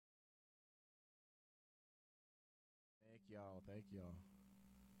y'all. Thank y'all.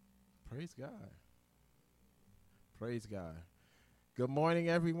 Praise God. Praise God. Good morning,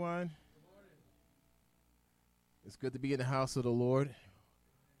 everyone. Good morning. It's good to be in the house of the Lord.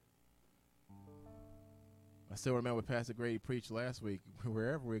 I still remember Pastor Grady preached last week.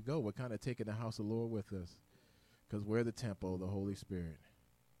 Wherever we go, we're kind of taking the house of the Lord with us because we're the temple of the Holy Spirit.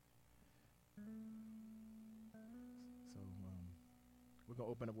 So we're going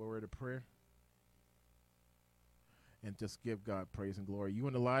to open up with a word of prayer and just give God praise and glory. You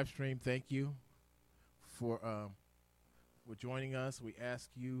in the live stream, thank you for joining us. We ask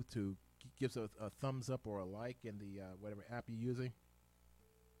you to give us a thumbs up or a like in the whatever app you're using.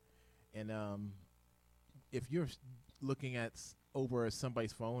 And if you're looking at over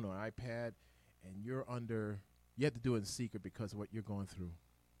somebody's phone or iPad and you have to do it in secret because of what you're going through.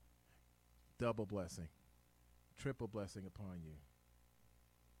 Double blessing, triple blessing upon you.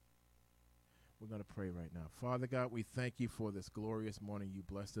 We're going to pray right now. Father God, we thank you for this glorious morning you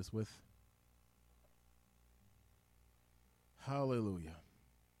blessed us with. Hallelujah.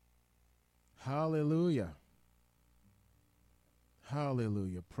 Hallelujah.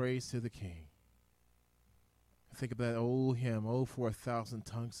 Hallelujah. Praise to the King. Think of that old hymn, oh, for 1,000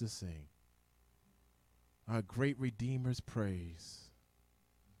 tongues to sing. Our great Redeemer's praise.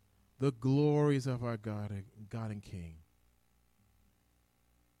 The glories of our God and King.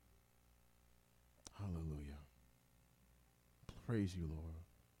 Hallelujah. Praise you, Lord.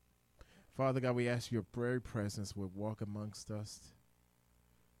 Father God, we ask your very presence would walk amongst us,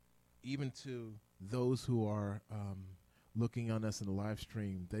 even to those who are looking on us in the live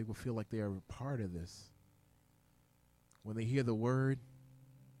stream. They will feel like they are a part of this. When they hear the word,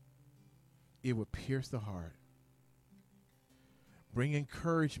 it will pierce the heart. Bring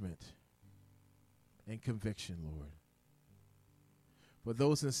encouragement and conviction, Lord. For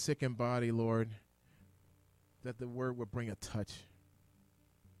those in sick in body, Lord, that the word will bring a touch,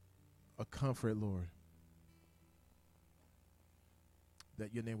 a comfort, Lord,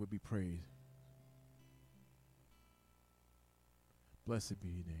 that your name would be praised. Blessed be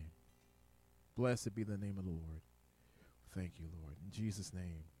your name. Blessed be the name of the Lord. Thank you, Lord. In Jesus'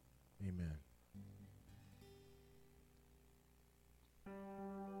 name, amen.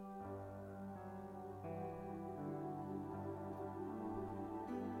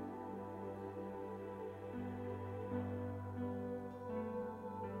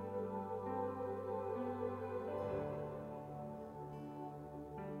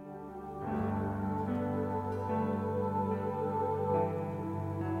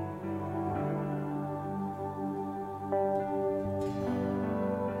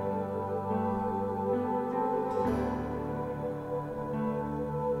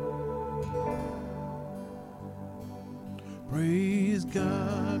 Praise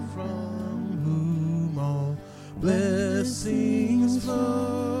God from whom all blessings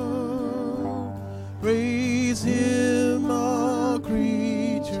flow. Praise him, all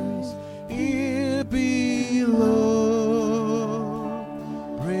creatures here below.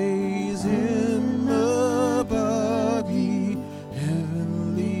 Praise him above, ye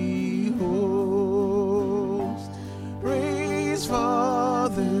heavenly hosts. Praise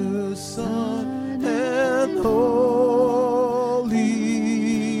Father, Son, and Holy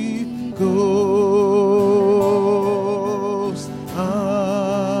Ghost. Amen.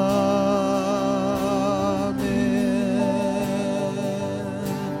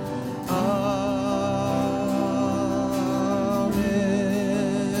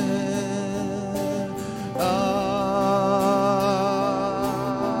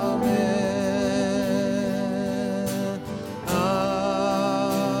 Amen.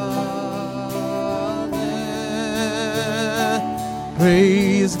 Amen.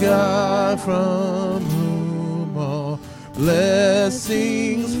 Praise God from whom all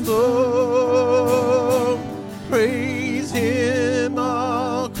blessings flow. Praise him,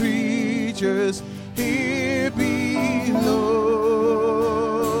 all creatures here below.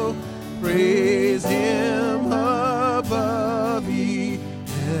 Praise him above, ye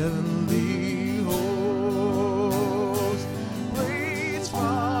heavenly hosts. Praise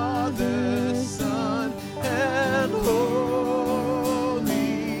Father, Son, and Holy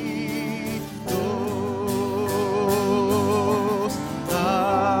Ghost.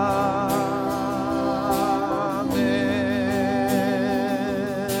 Amen.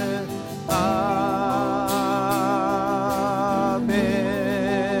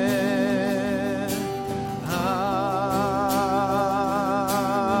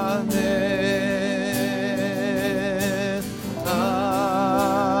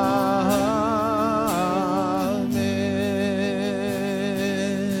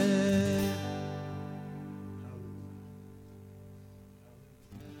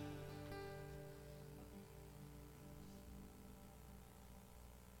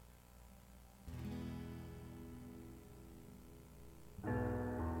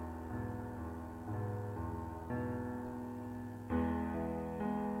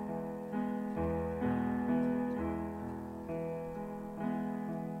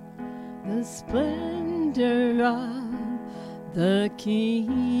 the splendor of the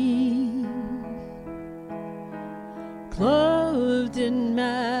King, clothed in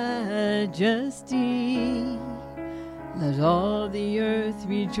majesty. Let all the earth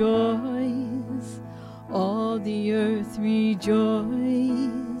rejoice, all the earth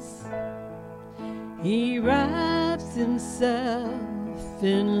rejoice. He wraps himself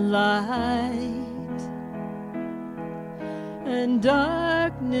in light, and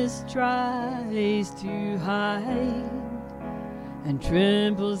darkness tries to hide, and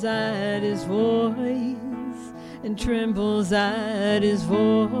trembles at his voice, and trembles at his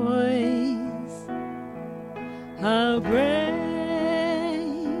voice. How great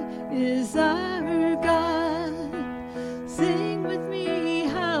is our God? Sing with me,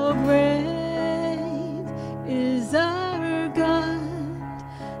 how great is our God,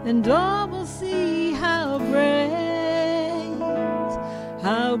 and all will see how great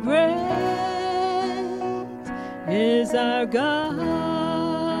is our God.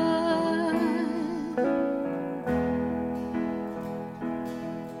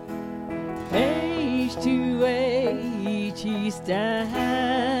 Age to age he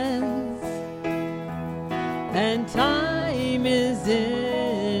stands, and time is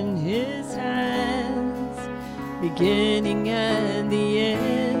in his hands, beginning and the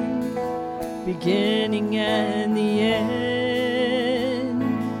end, beginning and the end.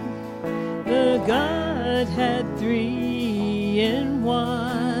 The Godhead three in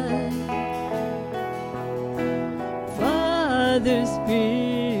one, Father,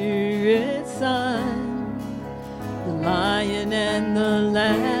 Spirit, Son, the Lion and the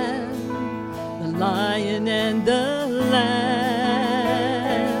Lamb, the Lion and the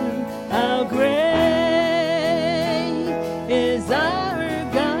Lamb. How great is our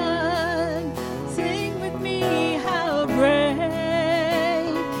God? Sing with me, how great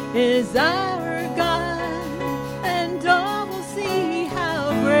is our God, and all will see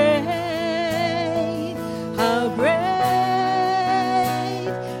how great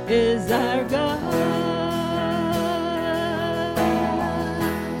is our God.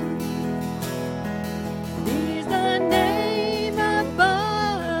 He's the name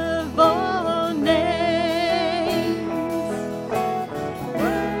above all names,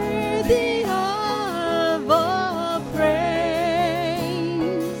 worthy of all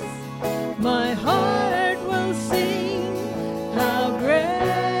praise. My heart will sing, how great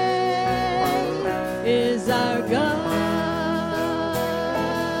is our God.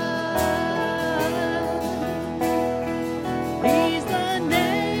 He's the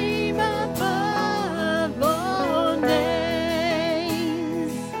name above all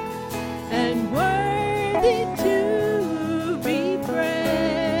names, and worthy to be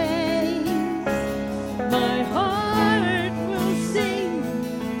praised. My heart will sing,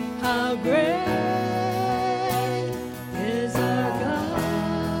 how great is our God.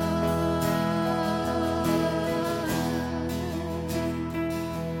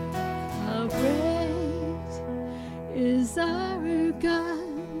 How great is our God?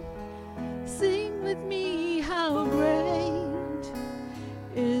 Sing with me, how great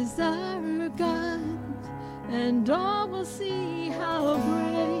is our God, and all will see how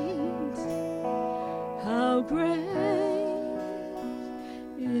great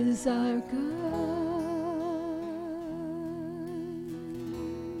is our God.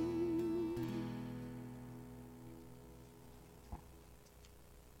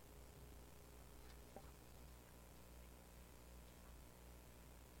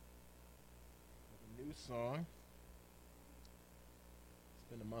 New song. It's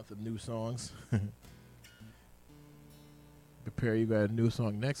been a month of new songs. Prepare, you got a new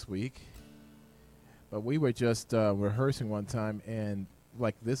song next week. But we were just rehearsing one time, and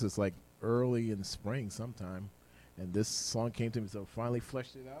like this is like early in spring sometime, and this song came to me, so finally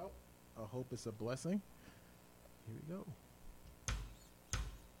fleshed it out. I hope it's a blessing. Here we go.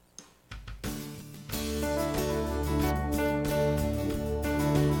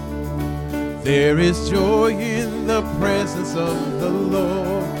 There is joy in the presence of the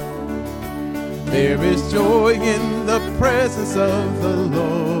Lord. There is joy in the presence of the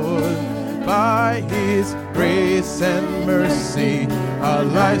Lord. By His grace and mercy, our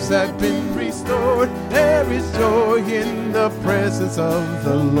lives have been restored. There is joy in the presence of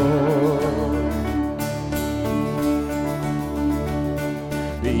the Lord.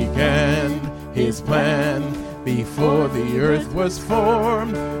 Began His plan before the earth was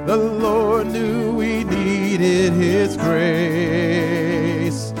formed. The Lord knew we needed His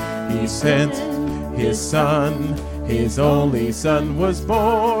grace. He sent His Son, His only Son was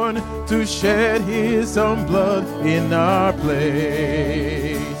born to shed His own blood in our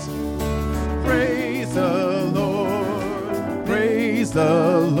place. praise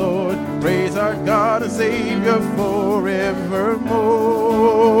the Lord. Praise our God and Savior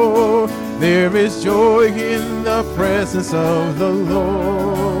forevermore. There is joy in the presence of the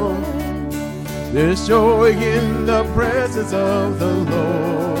Lord. There's joy in the presence of the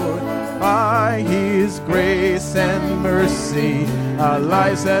Lord. By His grace and mercy, our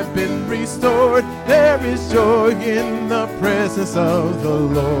lives have been restored. There is joy in the presence of the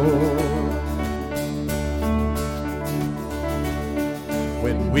Lord.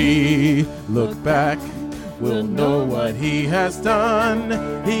 When we look back, we'll know what He has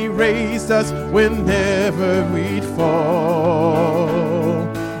done. He raised us whenever we'd fall.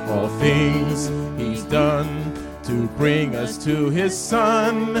 All things He's done to bring us to His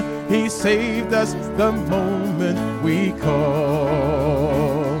Son. He saved us the moment we call.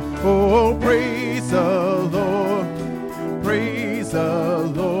 Oh, praise the Lord, praise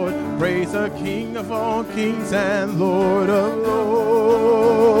the Lord, praise the King of all kings and Lord of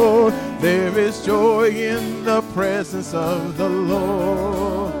lords. There is joy in the presence of the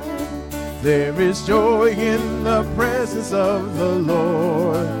Lord. There is joy in the presence of the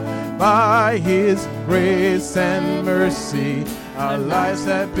Lord. By His grace and mercy, our lives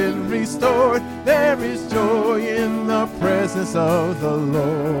have been restored. There is joy in the presence of the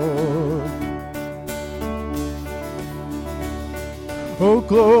Lord. Oh,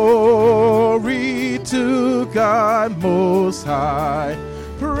 glory to God Most High.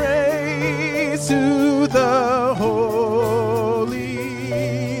 Praise to the Holy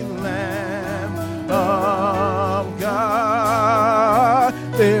Lamb of God.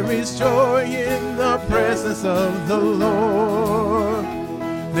 There is joy in the presence of the Lord.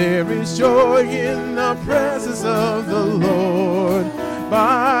 There is joy in the presence of the Lord.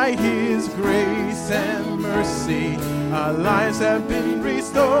 By His grace and mercy, our lives have been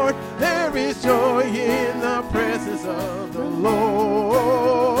restored. There is joy in the presence of the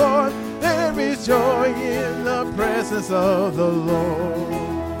Lord. There is joy in the presence of the Lord.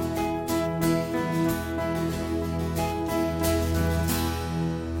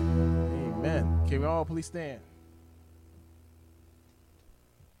 Can we all please stand?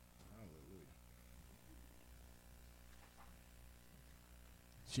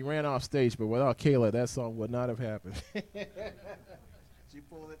 She ran off stage, but without Kayla, that song would not have happened. She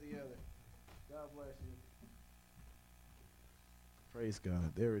pulled it together. God bless you. Praise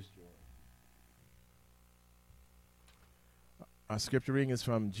God. There is joy. Our scripture reading is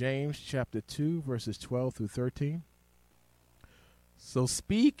from James chapter 2, verses 12 through 13. So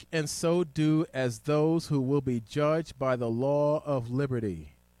speak and so do as those who will be judged by the law of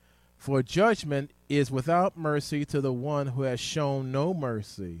liberty. For judgment is without mercy to the one who has shown no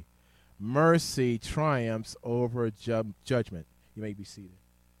mercy. Mercy triumphs over judgment. You may be seated.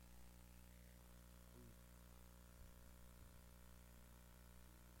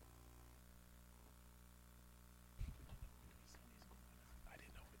 I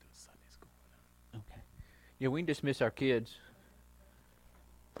didn't know we do Sunday school. Okay. Yeah, we can dismiss our kids.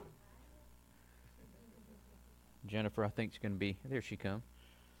 Jennifer, I think, is going to be... There she comes.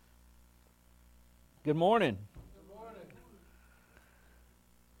 Good morning. Good morning.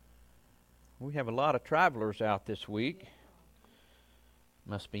 We have a lot of travelers out this week.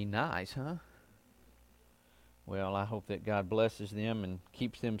 Must be nice, huh? Well, I hope that God blesses them and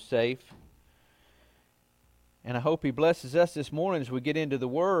keeps them safe. And I hope He blesses us this morning as we get into the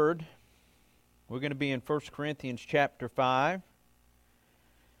Word. We're going to be in 1 Corinthians chapter 5.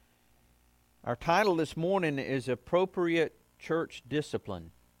 Our title this morning is Appropriate Church Discipline.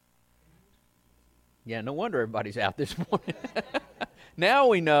 Yeah, no wonder everybody's out this morning. Now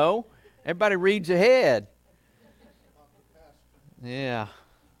we know. Everybody reads ahead. Yeah.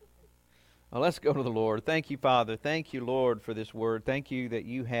 Well, let's go to the Lord. Thank you, Father. Thank you, Lord, for this word. Thank you that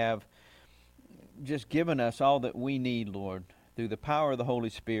you have just given us all that we need, Lord, through the power of the Holy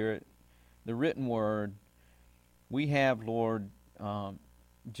Spirit, the written word. We have, Lord,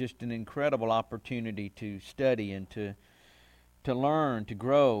 just an incredible opportunity to study and to learn, to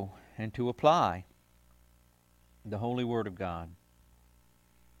grow, and to apply the Holy Word of God.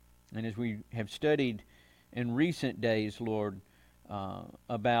 And as we have studied in recent days, Lord,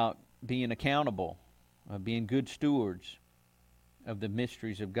 about being accountable, being good stewards of the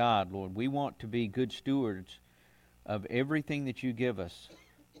mysteries of God, Lord, we want to be good stewards of everything that you give us,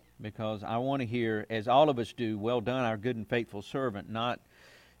 because I want to hear, as all of us do, well done, our good and faithful servant, not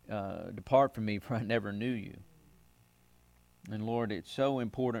depart from me, for I never knew you. And Lord, it's so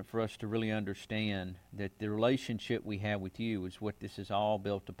important for us to really understand that the relationship we have with you is what this is all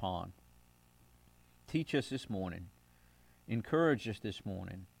built upon. Teach us this morning. Encourage us this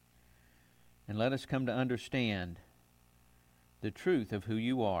morning. And let us come to understand the truth of who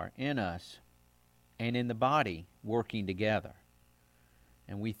you are in us and in the body working together.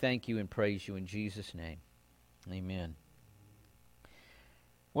 And we thank you and praise you in Jesus' name. Amen.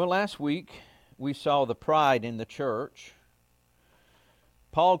 Well, last week we saw the pride in the church.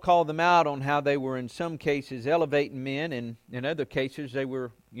 Paul called them out on how they were in some cases elevating men, and in other cases they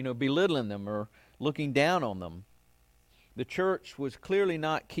were, belittling them or looking down on them. The church was clearly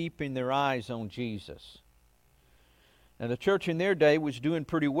not keeping their eyes on Jesus. Now, the church in their day was doing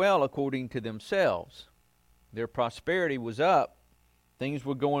pretty well according to themselves. Their prosperity was up. Things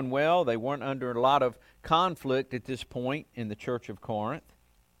were going well. They weren't under a lot of conflict at this point in the church of Corinth.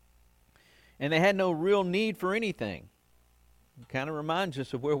 And they had no real need for anything. It kind of reminds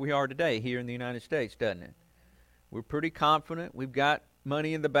us of where we are today here in the United States, doesn't it? We're pretty confident. We've got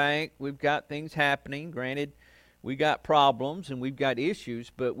money in the bank. We've got things happening. Granted, we got problems and we've got issues,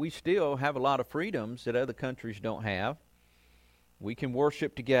 but we still have a lot of freedoms that other countries don't have. We can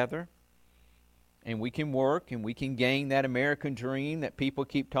worship together, and we can work, and we can gain that American dream that people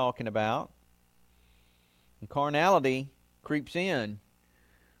keep talking about. And carnality creeps in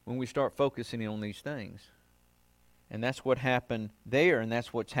when we start focusing on these things. And that's what happened there, and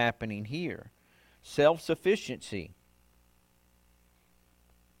that's what's happening here. Self-sufficiency.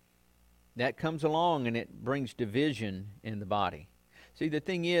 That comes along and it brings division in the body. See, the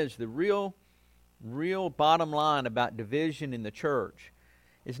thing is, the real bottom line about division in the church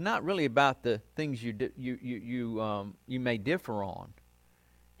is not really about the things you may differ on.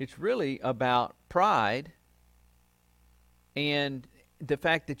 It's really about pride and the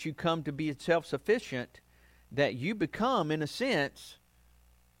fact that you come to be self-sufficient, that you become, in a sense,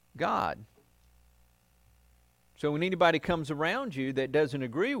 God. So when anybody comes around you that doesn't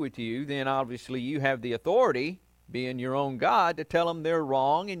agree with you, then obviously you have the authority, being your own God, to tell them they're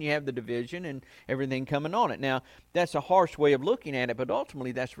wrong, and you have the division and everything coming on it. Now, that's a harsh way of looking at it, but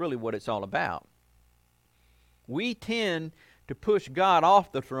ultimately that's really what it's all about. We tend to push God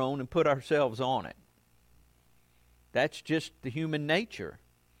off the throne and put ourselves on it. That's just the human nature.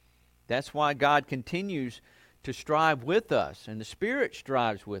 That's why God continues to strive with us, and the Spirit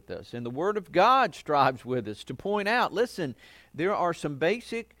strives with us, and the Word of God strives with us to point out, listen, there are some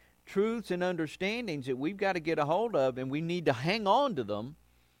basic truths and understandings that we've got to get a hold of, and we need to hang on to them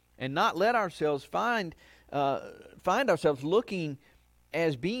and not let ourselves find ourselves looking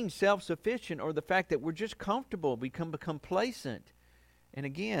as being self-sufficient, or the fact that we're just comfortable, become complacent. And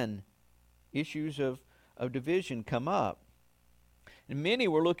again, issues of division come up. And many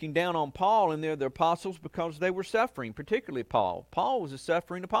were looking down on Paul and the apostles because they were suffering, particularly Paul. Paul was a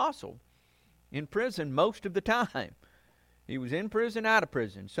suffering apostle, in prison most of the time. He was in prison, out of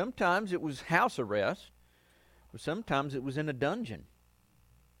prison. Sometimes it was house arrest, but sometimes it was in a dungeon.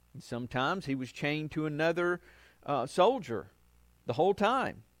 And sometimes he was chained to another soldier the whole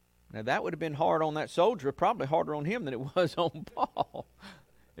time. Now that would have been hard on that soldier, probably harder on him than it was on Paul.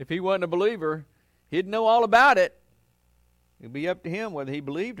 If he wasn't a believer, he'd know all about it. It'd be up to him whether he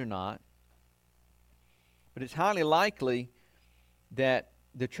believed or not. But it's highly likely that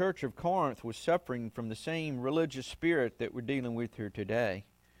the church of Corinth was suffering from the same religious spirit that we're dealing with here today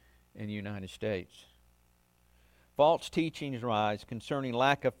in the United States. False teachings rise concerning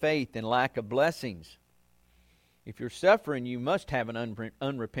lack of faith and lack of blessings. If you're suffering, you must have an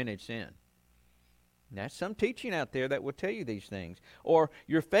unrepented sin. And that's some teaching out there that will tell you these things. Or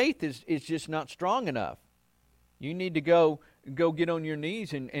your faith is just not strong enough. You need to go get on your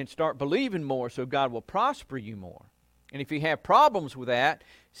knees and start believing more so God will prosper you more. And if you have problems with that,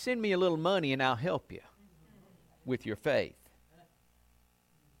 send me a little money and I'll help you with your faith.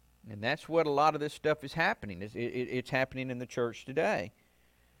 And that's what a lot of this stuff is happening. It's happening in the church today.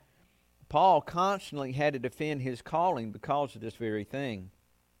 Paul constantly had to defend his calling because of this very thing.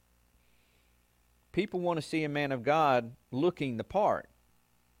 People want to see a man of God looking the part,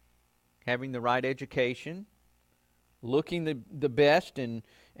 having the right education, looking the best and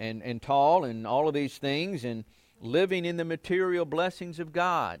tall and all of these things, and living in the material blessings of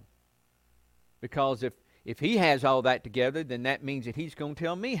God. Because if he has all that together, then that means that he's going to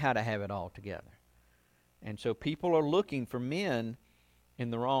tell me how to have it all together. And so people are looking for men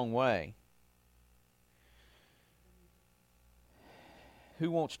in the wrong way. Who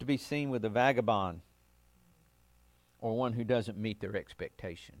wants to be seen with a vagabond or one who doesn't meet their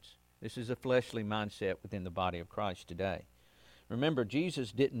expectations? This is a fleshly mindset within the body of Christ today. Remember,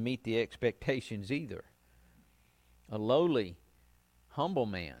 Jesus didn't meet the expectations either. A lowly, humble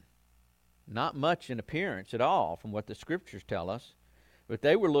man, not much in appearance at all from what the Scriptures tell us, but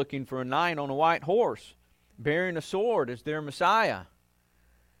they were looking for a knight on a white horse, bearing a sword as their Messiah.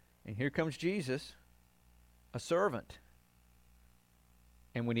 And here comes Jesus, a servant,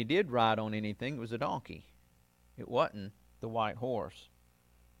 And when he did ride on anything, it was a donkey. It wasn't the white horse.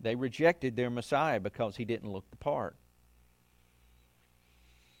 They rejected their Messiah because he didn't look the part.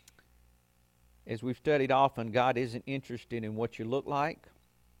 As we've studied often, God isn't interested in what you look like.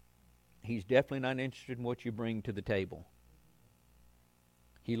 He's definitely not interested in what you bring to the table.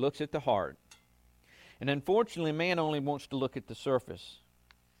 He looks at the heart. And unfortunately, man only wants to look at the surface.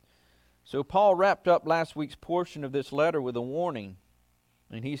 So Paul wrapped up last week's portion of this letter with a warning.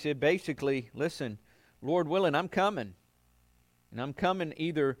 And he said basically, listen, Lord willing, I'm coming. And I'm coming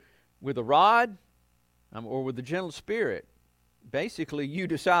either with a rod or with a gentle spirit. Basically, you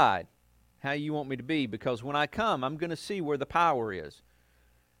decide how you want me to be, because when I come, I'm going to see where the power is.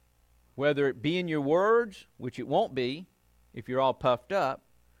 Whether it be in your words, which it won't be if you're all puffed up,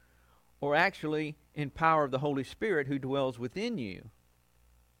 or actually in power of the Holy Spirit who dwells within you.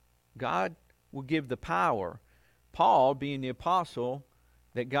 God will give the power. Paul, being the apostle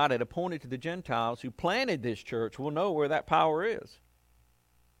that God had appointed to the Gentiles who planted this church, will know where that power is.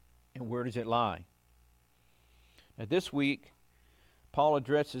 And where does it lie? Now this week, Paul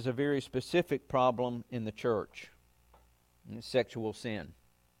addresses a very specific problem in the church, and it's sexual sin.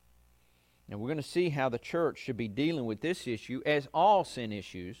 Now we're going to see how the church should be dealing with this issue, as all sin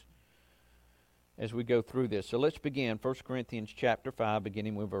issues, as we go through this. So let's begin 1 Corinthians chapter 5,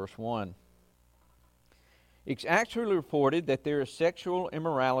 beginning with verse 1. It's actually reported that there is sexual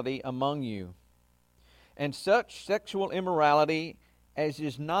immorality among you, and such sexual immorality as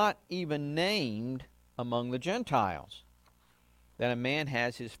is not even named among the Gentiles, that a man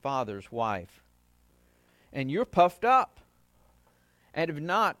has his father's wife. And you're puffed up, and have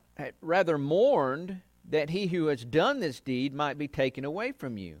not rather mourned that he who has done this deed might be taken away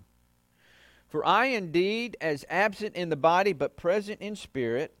from you. For I indeed, as absent in the body but present in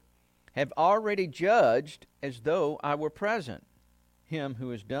spirit, have already judged as though I were present him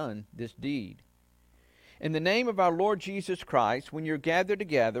who has done this deed. In the name of our Lord Jesus Christ, when you're gathered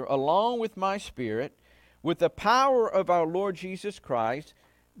together, along with my spirit, with the power of our Lord Jesus Christ,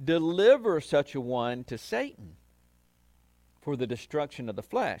 deliver such a one to Satan for the destruction of the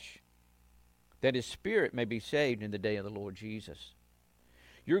flesh, that his spirit may be saved in the day of the Lord Jesus.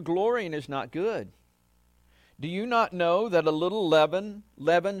 Your glorying is not good. Do you not know that a little leaven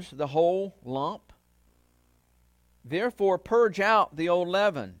leavens the whole lump? Therefore purge out the old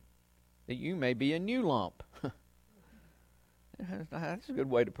leaven, that you may be a new lump. That's a good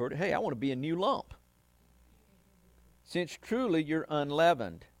way to put it. Hey, I want to be a new lump. Since truly you're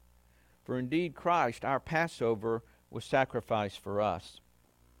unleavened. For indeed Christ, our Passover, was sacrificed for us.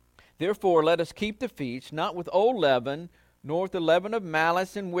 Therefore let us keep the feast, not with old leaven, nor with the leaven of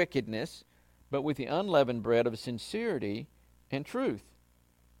malice and wickedness, but with the unleavened bread of sincerity and truth.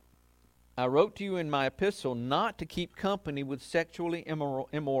 I wrote to you in my epistle not to keep company with sexually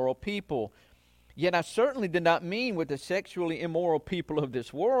immoral people. Yet I certainly did not mean with the sexually immoral people of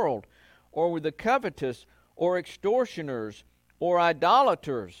this world, or with the covetous, or extortioners, or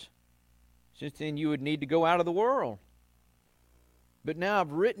idolaters, since then you would need to go out of the world. But now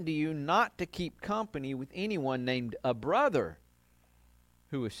I've written to you not to keep company with anyone named a brother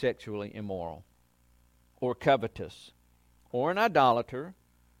who is sexually immoral, or covetous, or an idolater,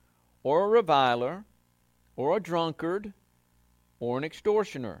 or a reviler, or a drunkard, or an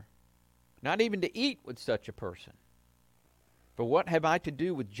extortioner, not even to eat with such a person. For what have I to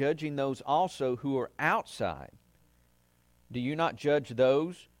do with judging those also who are outside? Do you not judge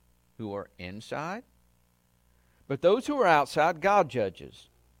those who are inside? But those who are outside, God judges.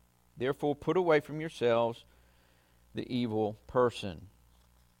 Therefore put away from yourselves the evil person.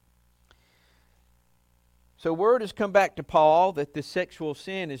 So word has come back to Paul that this sexual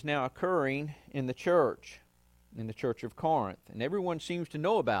sin is now occurring in the church of Corinth. And everyone seems to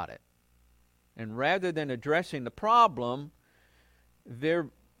know about it. And rather than addressing the problem, they're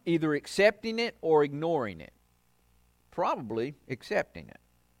either accepting it or ignoring it. Probably accepting it.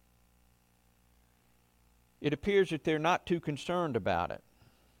 It appears that they're not too concerned about it.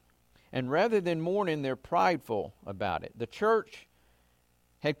 And rather than mourning, they're prideful about it. The church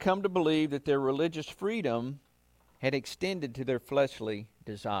had come to believe that their religious freedom had extended to their fleshly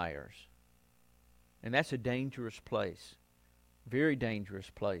desires. And that's a dangerous place. Very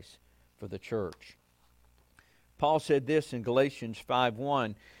dangerous place for the church. Paul said this in Galatians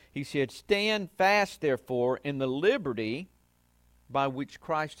 5:1. He said, "Stand fast, therefore, in the liberty by which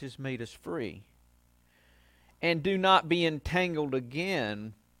Christ has made us free. And do not be entangled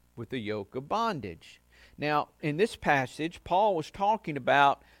again with the yoke of bondage." Now, in this passage, Paul was talking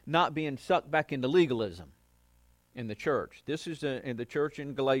about not being sucked back into legalism. in the church. This is in the church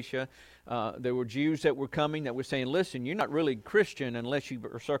in Galatia. There were Jews that were coming that were saying, listen, you're not really Christian unless you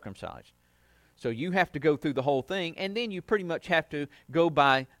are circumcised. So you have to go through the whole thing, and then you pretty much have to go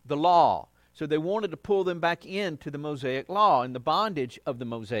by the law. So they wanted to pull them back into the Mosaic law and the bondage of the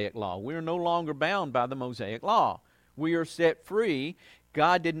Mosaic law. We are no longer bound by the Mosaic law. We are set free.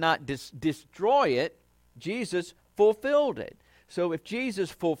 God did not destroy it. Jesus fulfilled it. So if Jesus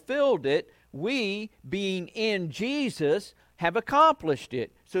fulfilled it, we, being in Jesus, have accomplished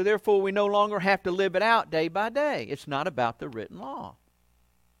it. So therefore, we no longer have to live it out day by day. It's not about the written law.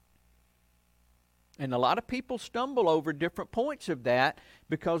 And a lot of people stumble over different points of that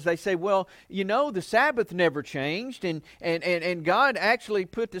because they say, well, you know, the Sabbath never changed, and God actually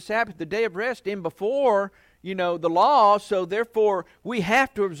put the Sabbath, the day of rest, in before, you know, the law, so therefore we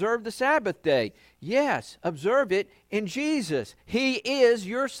have to observe the Sabbath day. Yes, observe it in Jesus. He is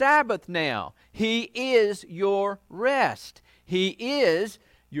your Sabbath now. He is your rest. He is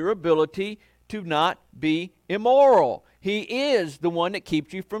your ability to not be immoral. He is the one that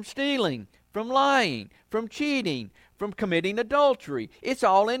keeps you from stealing, from lying, from cheating, from committing adultery. It's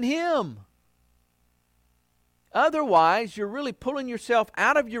all in Him. Otherwise, you're really pulling yourself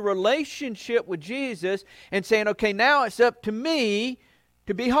out of your relationship with Jesus and saying, okay, now it's up to me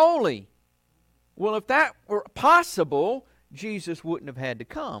to be holy. Well, if that were possible, Jesus wouldn't have had to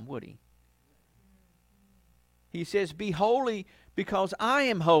come, would He? He says, be holy because I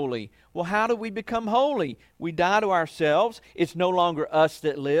am holy. Well, how do we become holy? We die to ourselves. It's no longer us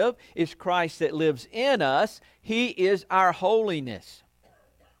that live. It's Christ that lives in us. He is our holiness.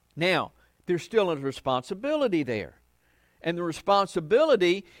 Now, there's still a responsibility there. And the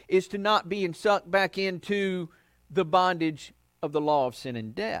responsibility is to not be sucked back into the bondage of the law of sin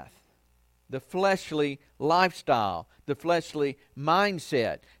and death. The fleshly lifestyle, the fleshly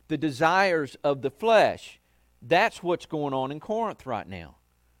mindset, the desires of the flesh. That's what's going on in Corinth right now.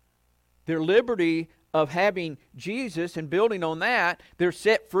 Their liberty of having Jesus and building on that, they're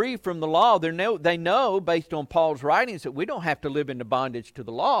set free from the law. They know, based on Paul's writings, that we don't have to live in the bondage to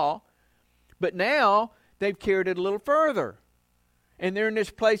the law. But now they've carried it a little further. And they're in this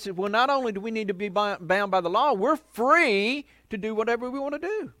place of, well, not only do we need to be bound by the law, we're free to do whatever we want to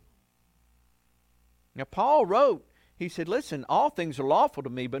do. Now, Paul wrote, he said, listen, all things are lawful to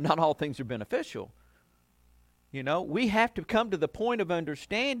me, but not all things are beneficial. You know, we have to come to the point of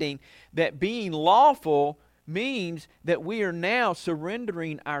understanding that being lawful means that we are now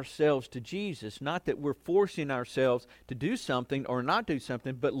surrendering ourselves to Jesus. Not that we're forcing ourselves to do something or not do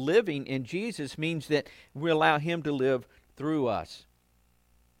something, but living in Jesus means that we allow Him to live through us.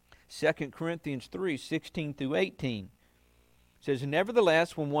 2 Corinthians 3:16 through 18 says,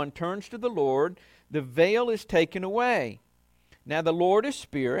 nevertheless, when one turns to the Lord, the veil is taken away. Now the Lord is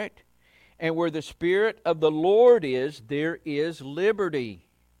Spirit, and where the Spirit of the Lord is, there is liberty.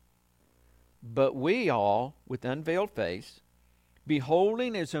 But we all, with unveiled face,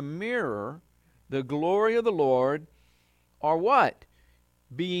 beholding as a mirror the glory of the Lord, are what?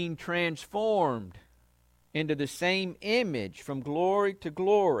 Being transformed into the same image from glory to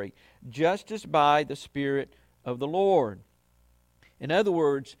glory, just as by the Spirit of the Lord. In other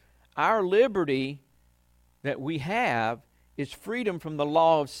words, our liberty that we have is freedom from the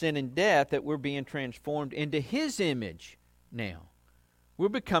law of sin and death, that we're being transformed into His image now. We're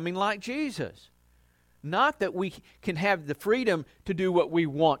becoming like Jesus. Not that we can have the freedom to do what we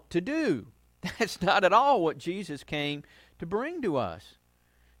want to do. That's not at all what Jesus came to bring to us.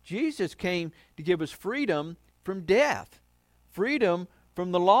 Jesus came to give us freedom from death, freedom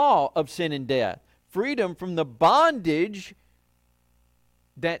from the law of sin and death, freedom from the bondage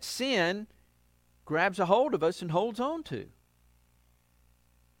that sin grabs a hold of us and holds on to.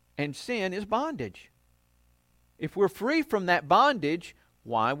 And sin is bondage. If we're free from that bondage,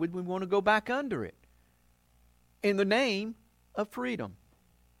 why would we want to go back under it? In the name of freedom.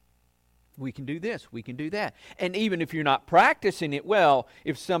 We can do this, we can do that. And even if you're not practicing it well,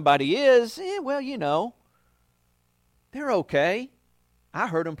 if somebody is, well, you know, they're okay. I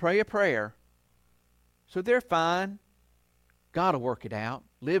heard them pray a prayer. So they're fine. God will work it out.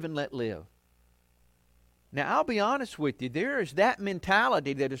 Live and let live. Now, I'll be honest with you. There is that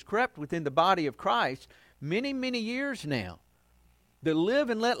mentality that has crept within the body of Christ many, many years now. The live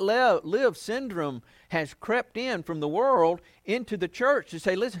and let live syndrome has crept in from the world into the church to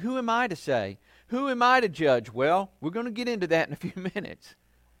say, listen, who am I to say? Who am I to judge? Well, we're going to get into that in a few minutes.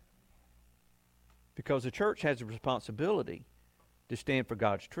 Because the church has a responsibility to stand for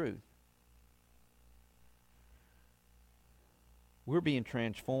God's truth. We're being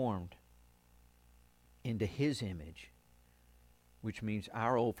transformed into His image, which means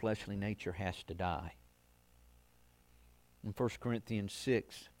our old fleshly nature has to die. in 1 Corinthians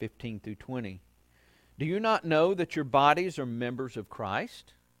 6, 15 through 20. Do you not know that your bodies are members of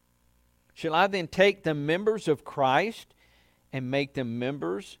Christ? Shall I then take the members of Christ and make them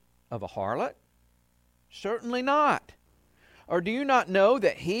members of a harlot? Certainly not. Or do you not know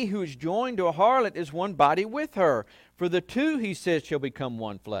that he who is joined to a harlot is one body with her? For the two, he says, shall become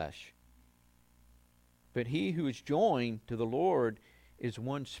one flesh. But he who is joined to the Lord is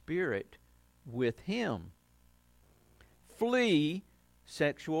one spirit with him. Flee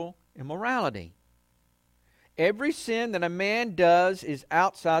sexual immorality. Every sin that a man does is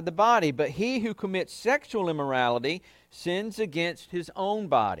outside the body, but he who commits sexual immorality sins against his own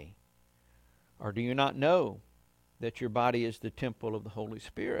body. Or do you not know that your body is the temple of the Holy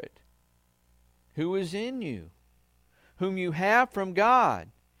Spirit, who is in you, whom you have from God,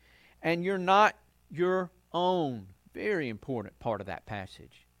 and you're not your own? Very important part of that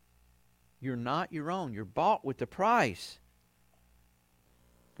passage. You're not your own. You're bought with a price.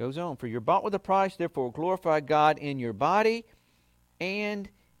 Goes on, for you're bought with a price, therefore glorify God in your body and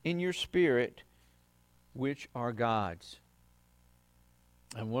in your spirit, which are God's.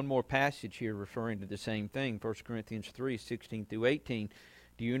 And one more passage here referring to the same thing, 1 Corinthians 3, 16 through 18.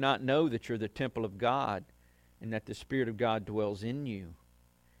 Do you not know that you're the temple of God and that the Spirit of God dwells in you?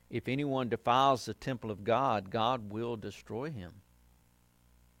 If anyone defiles the temple of God, God will destroy him.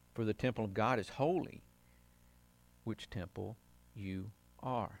 For the temple of God is holy, which temple you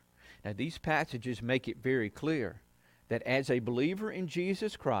are. Now these passages make it very clear that as a believer in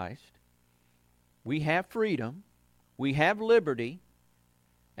Jesus Christ, we have freedom, we have liberty,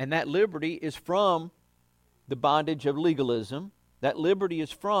 and that liberty is from the bondage of legalism. That liberty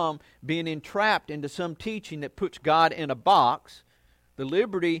is from being entrapped into some teaching that puts God in a box. The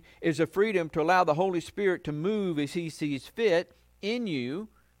liberty is a freedom to allow the Holy Spirit to move as He sees fit in you,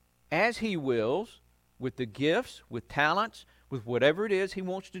 as He wills, with the gifts, with talents, with whatever it is He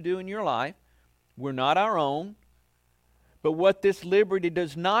wants to do in your life. We're not our own. But what this liberty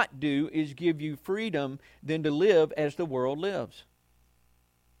does not do is give you freedom then to live as the world lives.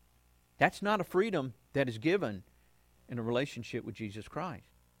 That's not a freedom that is given in a relationship with Jesus Christ.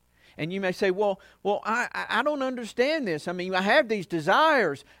 And you may say, well, I don't understand this. I mean, I have these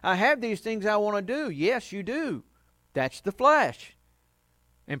desires. I have these things I want to do. Yes, you do. That's the flesh.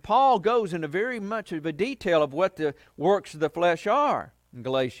 And Paul goes into very much of a detail of what the works of the flesh are in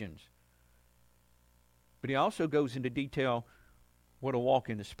Galatians. But he also goes into detail what a walk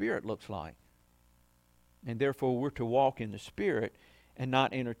in the Spirit looks like. And therefore we're to walk in the Spirit and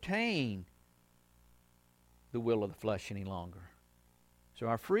not entertain the will of the flesh any longer. So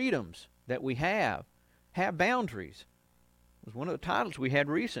our freedoms that we have boundaries. It was one of the titles we had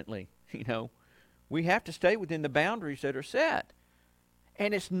recently. You know, we have to stay within the boundaries that are set.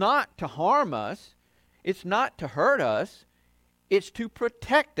 And it's not to harm us. It's not to hurt us. It's to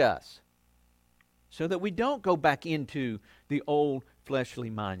protect us so that we don't go back into the old fleshly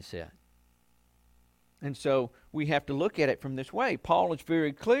mindset. And so we have to look at it from this way. Paul is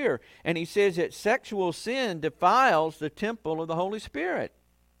very clear, and he says that sexual sin defiles the temple of the Holy Spirit,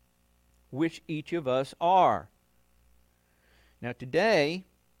 which each of us are. Now today,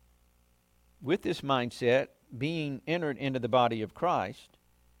 with this mindset being entered into the body of Christ,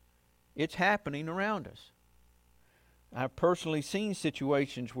 it's happening around us. I've personally seen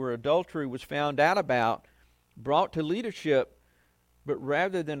situations where adultery was found out about, brought to leadership, but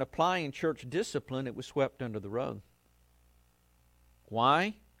rather than applying church discipline, it was swept under the rug.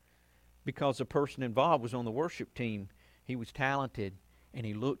 Why? Because the person involved was on the worship team. He was talented and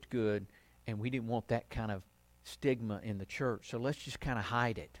he looked good, and we didn't want that kind of stigma in the church. So let's just kind of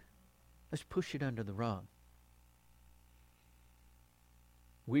hide it. Let's push it under the rug.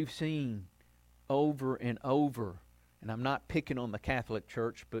 We've seen over and over, and I'm not picking on the Catholic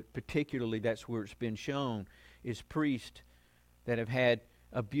Church, but particularly that's where it's been shown, is priests that have had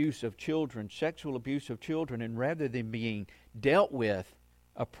abuse of children, sexual abuse of children, and rather than being dealt with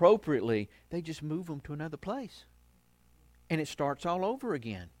appropriately, they just move them to another place. And it starts all over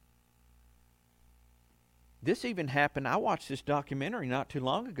again. This even happened, I watched this documentary not too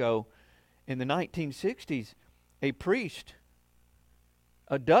long ago. In the 1960s, a priest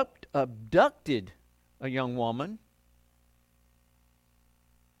abducted a young woman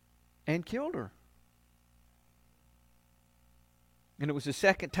and killed her. And it was the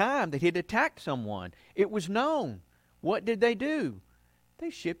second time that he'd attacked someone. It was known. What did they do?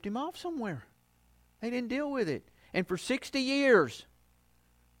 They shipped him off somewhere. They didn't deal with it. And for 60 years,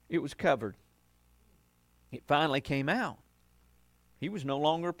 it was covered. It finally came out. He was no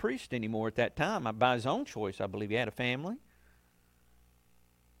longer a priest anymore at that time. By his own choice, I believe. He had a family.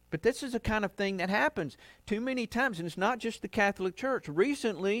 But this is the kind of thing that happens too many times, and it's not just the Catholic Church.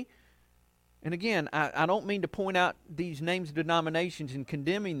 Recently, and again, I don't mean to point out these names of denominations and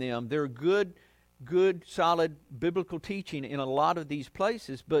condemning them. They're good, solid biblical teaching in a lot of these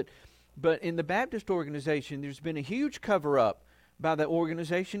places. But in the Baptist organization, there's been a huge cover-up by the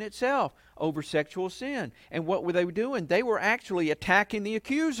organization itself over sexual sin. And what were they doing? They were actually attacking the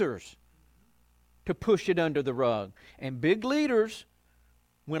accusers to push it under the rug. And big leaders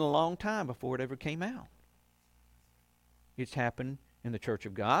went a long time before it ever came out. It's happened in the Church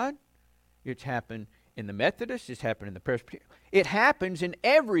of God. It's happened in the Methodists. It's happened in the Presbyterian. It happens in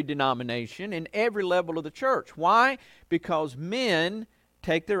every denomination, in every level of the church. Why? Because men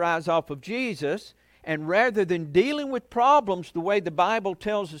take their eyes off of Jesus, and rather than dealing with problems the way the Bible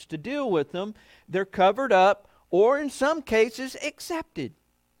tells us to deal with them, they're covered up or in some cases accepted.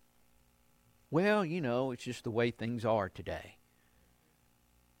 Well, it's just the way things are today.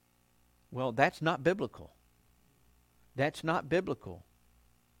 Well, that's not biblical. That's not biblical.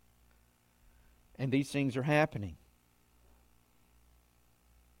 And these things are happening.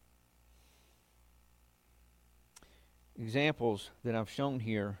 Examples that I've shown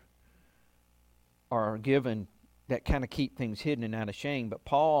here are given that kind of keep things hidden and out of shame, but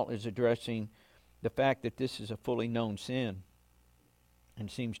Paul is addressing the fact that this is a fully known sin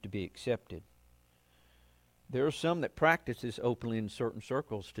and seems to be accepted. There are some that practice this openly in certain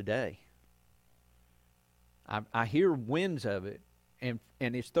circles today. I hear winds of it, and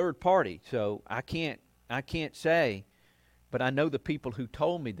it's third party, so I can't say, but I know the people who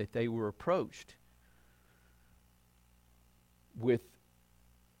told me that they were approached with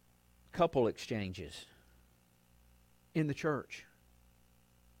couple exchanges in the church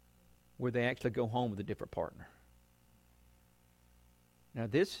where they actually go home with a different partner. Now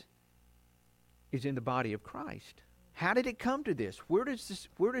this is in the body of Christ. How did it come to this?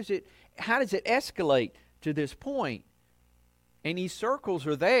 How does it escalate to this point? And these circles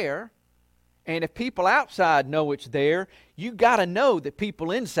are there, and if people outside know it's there, you got to know that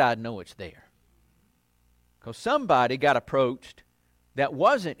people inside know it's there. Because somebody got approached that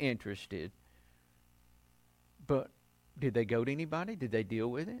wasn't interested, but did they go to anybody? Did they deal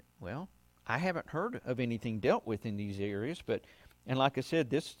with it? Well, I haven't heard of anything dealt with in these areas, and like I said,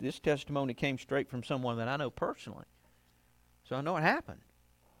 this testimony came straight from someone that I know personally. So I know it happened.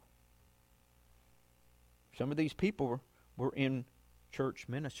 Some of these people were in church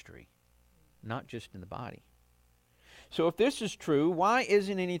ministry, not just in the body. So if this is true, why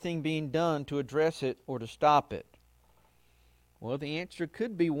isn't anything being done to address it or to stop it? Well, the answer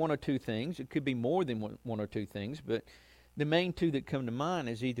could be one or two things. It could be more than one or two things, but the main two that come to mind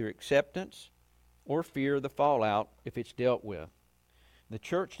is either acceptance or fear of the fallout if it's dealt with. The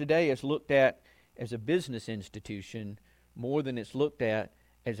church today is looked at as a business institution more than it's looked at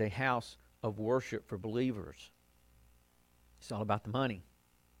as a house of worship for believers. It's all about the money.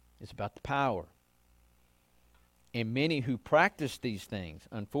 It's about the power. And many who practice these things,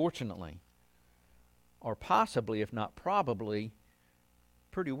 unfortunately, are possibly, if not probably,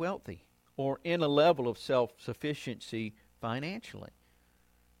 pretty wealthy or in a level of self-sufficiency financially.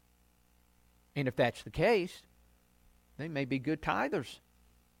 And if that's the case, they may be good tithers,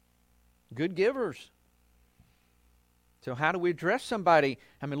 good givers. So how do we address somebody?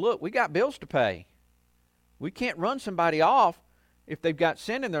 I mean, look, we got bills to pay. We can't run somebody off if they've got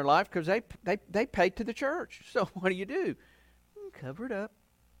sin in their life because they pay to the church. So what do? Cover it up.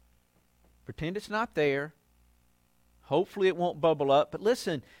 Pretend it's not there. Hopefully it won't bubble up. But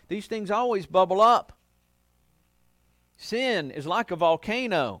listen, these things always bubble up. Sin is like a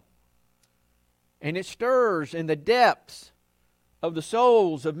volcano, and it stirs in the depths of the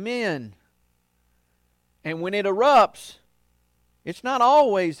souls of men. And when it erupts, it's not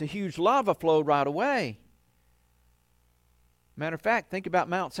always a huge lava flow right away. Matter of fact, think about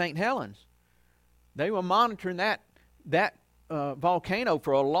Mount St. Helens. They were monitoring that volcano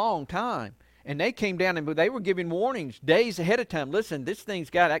for a long time. And they came down and they were giving warnings days ahead of time. Listen, this thing's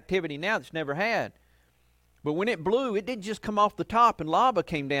got activity now that's never had. But when it blew, it didn't just come off the top and lava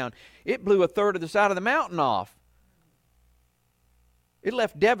came down. It blew a third of the side of the mountain off. It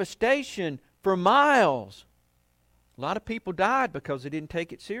left devastation for miles. A lot of people died because they didn't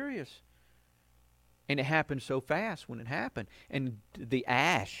take it serious. And it happened so fast when it happened. And the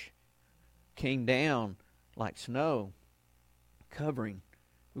ash came down like snow, covering.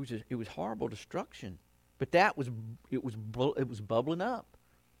 It was horrible destruction. But it was bubbling up.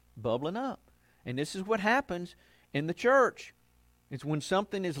 And this is what happens in the church. It's when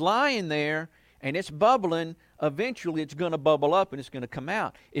something is lying there and it's bubbling, eventually it's going to bubble up and it's going to come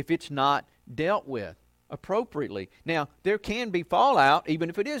out if it's not dealt with. appropriately. Now, there can be fallout even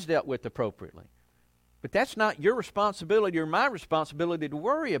if it is dealt with appropriately. But that's not your responsibility or my responsibility to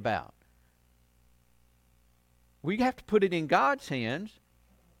worry about. We have to put it in God's hands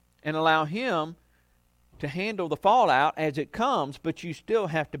and allow Him to handle the fallout as it comes, but you still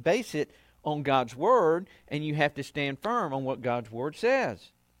have to base it on God's Word, and you have to stand firm on what God's Word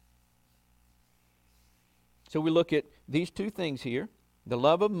says. So we look at these two things here. The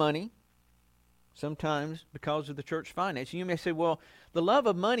love of money, sometimes because of the church finance. You may say, well, the love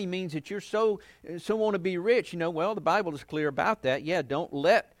of money means that you're so want to be rich. Well, the Bible is clear about that. Yeah, don't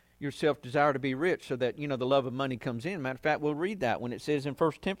let yourself desire to be rich so that, the love of money comes in. Matter of fact, we'll read that when it says in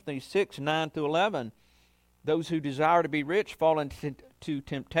 1 Timothy 6, 9 through 11, those who desire to be rich fall into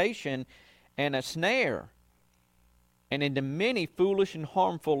temptation and a snare, and into many foolish and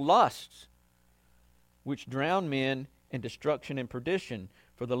harmful lusts, which drown men in destruction and perdition.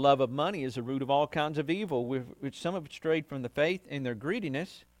 For the love of money is the root of all kinds of evil, which some have strayed from the faith in their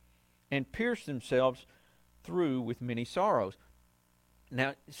greediness, and pierced themselves through with many sorrows.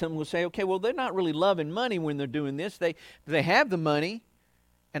 Now, some will say, okay, well, they're not really loving money when they're doing this. They have the money,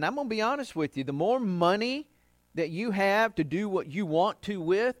 and I'm going to be honest with you. The more money that you have to do what you want to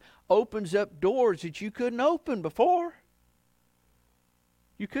with opens up doors that you couldn't open before.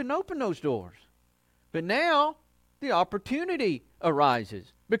 You couldn't open those doors. But now the opportunity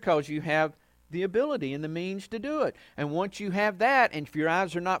arises because you have the ability and the means to do it. And once you have that, and if your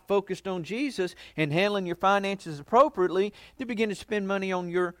eyes are not focused on Jesus and handling your finances appropriately, they begin to spend money on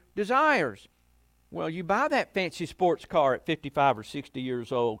your desires. Well, you buy that fancy sports car at 55 or 60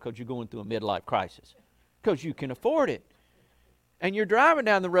 years old because you're going through a midlife crisis, because you can afford it. And you're driving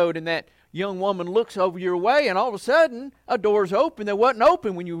down the road and that young woman looks over your way and all of a sudden a door's open that wasn't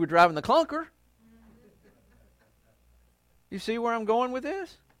open when you were driving the clunker. You see where I'm going with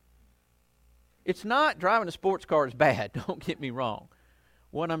this? It's not driving a sports car is bad, don't get me wrong.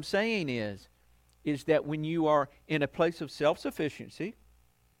 What I'm saying is that when you are in a place of self-sufficiency,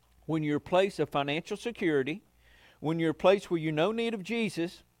 when you're a place of financial security, when you're a place where you're no need of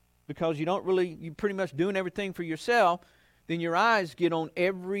Jesus, because you're pretty much doing everything for yourself, then your eyes get on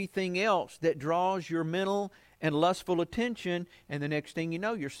everything else that draws your mental and lustful attention, and the next thing you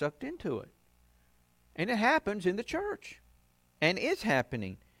know, you're sucked into it. And it happens in the church, and is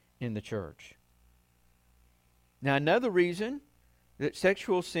happening in the church. Now, another reason that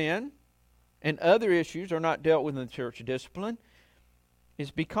sexual sin and other issues are not dealt with in the church discipline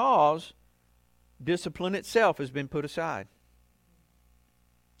is because discipline itself has been put aside.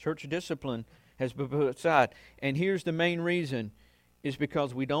 Church discipline has been put aside. And here's the main reason, is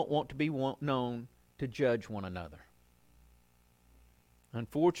because we don't want to be known to judge one another.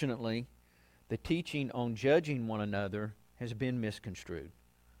 Unfortunately, the teaching on judging one another has been misconstrued.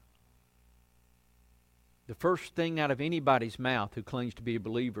 The first thing out of anybody's mouth who claims to be a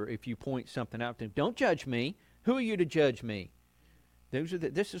believer, if you point something out to them, don't judge me. Who are you to judge me?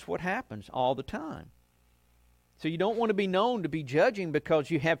 This is what happens all the time. So you don't want to be known to be judging because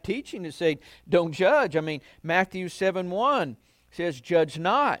you have teaching that say, don't judge. I mean, Matthew 7:1 says, judge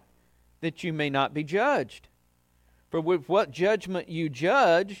not, that you may not be judged. For with what judgment you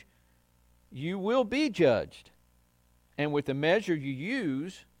judge, you will be judged. And with the measure you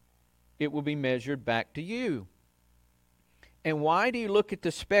use, it will be measured back to you. And why do you look at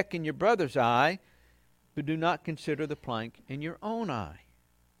the speck in your brother's eye, but do not consider the plank in your own eye?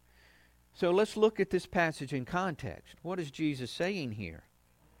 So let's look at this passage in context. What is Jesus saying here?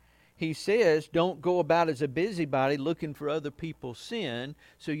 He says, don't go about as a busybody looking for other people's sin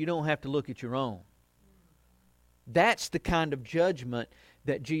so you don't have to look at your own. That's the kind of judgment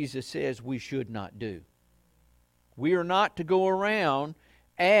that Jesus says we should not do. We are not to go around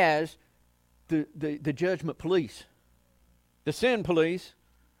as the judgment police, the sin police.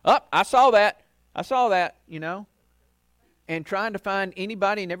 I saw that, and trying to find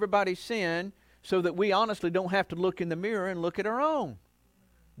anybody and everybody's sin so that we honestly don't have to look in the mirror and look at our own.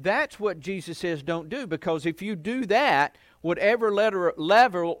 That's what Jesus says don't do, because if you do that, whatever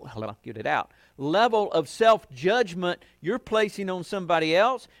level of self-judgment you're placing on somebody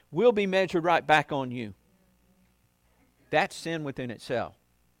else will be measured right back on you. That's sin within itself.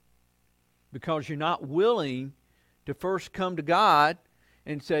 Because you're not willing to first come to God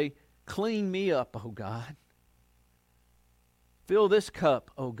and say, clean me up, oh God. Fill this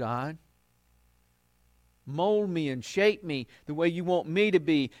cup, oh God. Mold me and shape me the way you want me to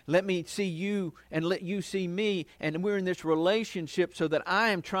be. Let me see you and let you see me. And we're in this relationship so that I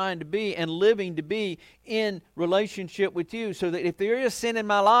am trying to be and living to be in relationship with you. So that if there is sin in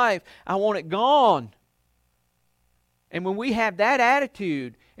my life, I want it gone. And when we have that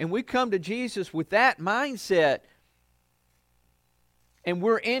attitude and we come to Jesus with that mindset and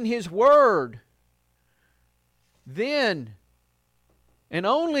we're in His Word, then and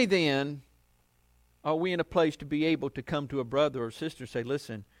only then are we in a place to be able to come to a brother or sister and say,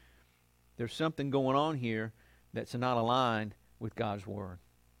 listen, there's something going on here that's not aligned with God's Word.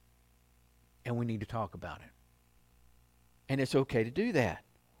 And we need to talk about it. And it's okay to do that.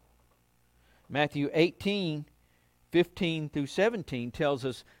 Matthew 18:15 through 17 tells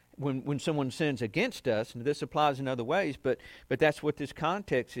us when someone sins against us, and this applies in other ways, but that's what this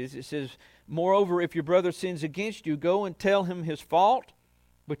context is. It says, moreover, if your brother sins against you, go and tell him his fault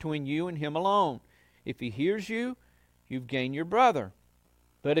between you and him alone. If he hears you, you've gained your brother.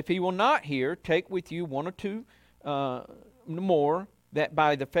 But if he will not hear, take with you one or two more, that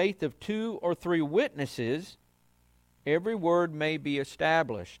by the faith of 2 or 3 witnesses, every word may be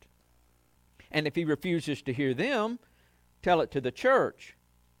established. And if he refuses to hear them, tell it to the church.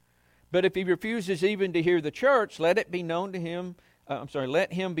 But if he refuses even to hear the church, let him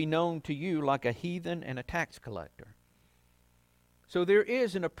be known to you like a heathen and a tax collector. So there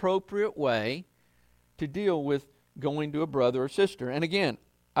is an appropriate way to deal with going to a brother or sister. And again,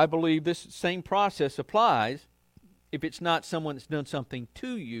 I believe this same process applies if it's not someone that's done something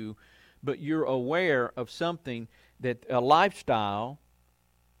to you, but you're aware of something, that a lifestyle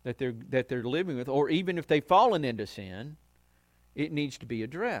that they're living with, or even if they've fallen into sin, it needs to be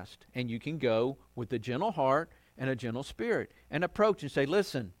addressed. And you can go with a gentle heart and a gentle spirit and approach and say,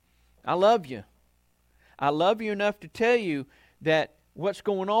 listen, I love you. I love you enough to tell you that what's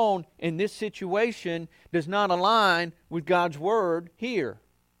going on in this situation does not align with God's Word here.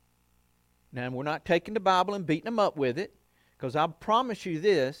 Now, we're not taking the Bible and beating them up with it, because I promise you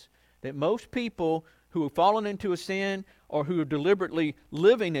this, that most people who have fallen into a sin or who are deliberately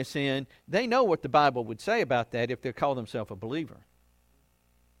living a sin, they know what the Bible would say about that if they call themselves a believer.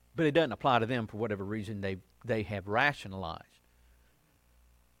 But it doesn't apply to them for whatever reason they have rationalized.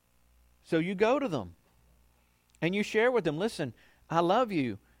 So you go to them and you share with them, listen, I love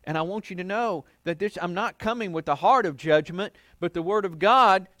you, and I want you to know that I'm not coming with the heart of judgment, but the Word of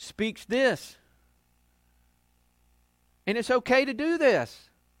God speaks this. And it's okay to do this.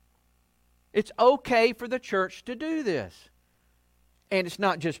 It's okay for the church to do this. And it's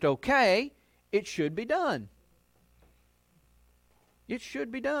not just okay, it should be done. It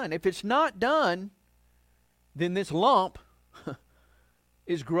should be done. If it's not done, then this lump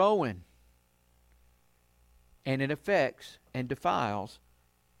is growing. And it affects and defiles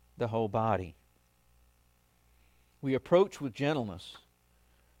the whole body. We approach with gentleness,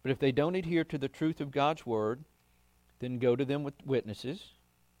 but if they don't adhere to the truth of God's Word, then go to them with witnesses,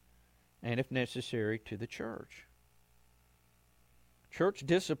 and if necessary, to the church. Church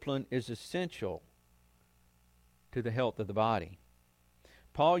discipline is essential to the health of the body.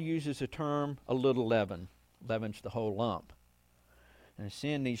 Paul uses the term a little leaven. Leaven's the whole lump. And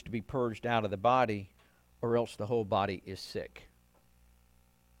sin needs to be purged out of the body, or else the whole body is sick.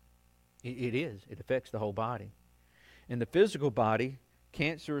 It is. It affects the whole body. In the physical body,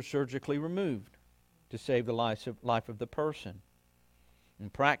 cancer is surgically removed to save the life of the person.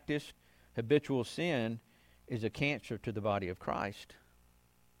 In practice, habitual sin is a cancer to the body of Christ.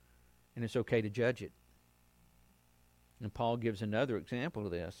 And it's okay to judge it. And Paul gives another example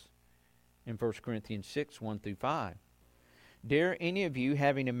of this in 1 Corinthians 6, 1 through 5. Dare any of you,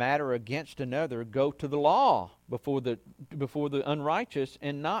 having a matter against another, go to the law before the unrighteous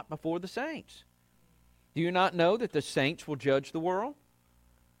and not before the saints? Do you not know that the saints will judge the world?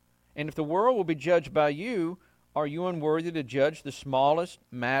 And if the world will be judged by you, are you unworthy to judge the smallest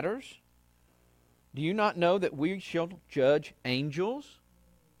matters? Do you not know that we shall judge angels?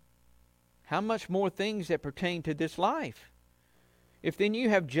 How much more things that pertain to this life? If then you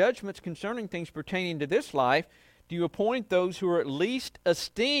have judgments concerning things pertaining to this life, do you appoint those who are at least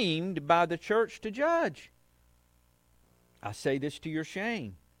esteemed by the church to judge? I say this to your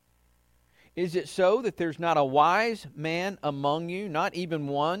shame. Is it so that there's not a wise man among you, not even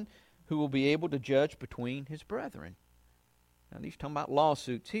one, who will be able to judge between his brethren? Now, he's talking about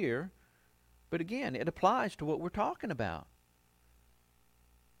lawsuits here, but again, it applies to what we're talking about.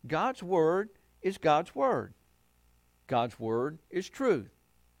 God's Word is God's Word. God's Word is truth.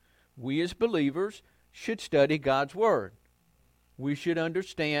 We as believers should study God's Word. We should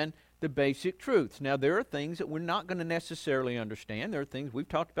understand the basic truths. Now, there are things that we're not going to necessarily understand. There are things, we've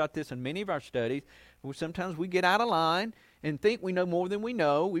talked about this in many of our studies, where sometimes we get out of line and think we know more than we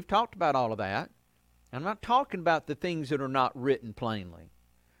know. We've talked about all of that. I'm not talking about the things that are not written plainly.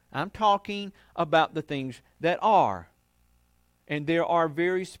 I'm talking about the things that are. And there are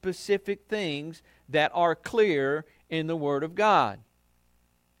very specific things that are clear in the Word of God.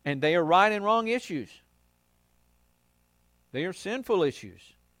 And they are right and wrong issues. They are sinful issues.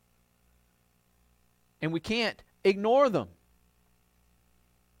 And we can't ignore them.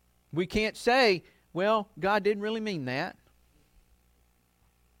 We can't say, well, God didn't really mean that.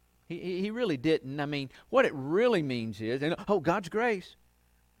 He really didn't. I mean, what it really means is, God's grace.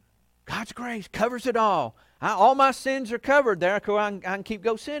 God's grace covers it all. All my sins are covered. There I can keep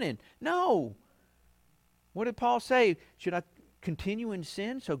go sinning. No. What did Paul say? Should I continue in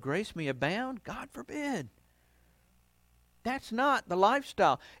sin so grace may abound? God forbid. That's not the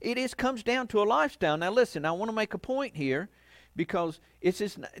lifestyle. It comes down to a lifestyle. Now listen, I want to make a point here because it's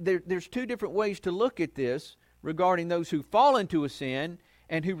just, there's two different ways to look at this regarding those who fall into a sin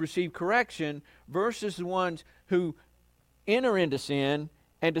and who receive correction versus the ones who enter into sin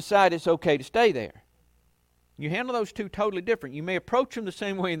and decide it's okay to stay there. You handle those two totally different. You may approach them the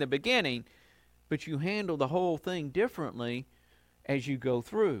same way in the beginning, but you handle the whole thing differently as you go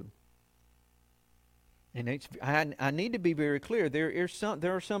through. And I need to be very clear. There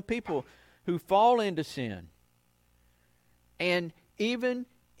are some people who fall into sin, and even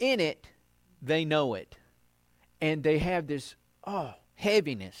in it, they know it. And they have this,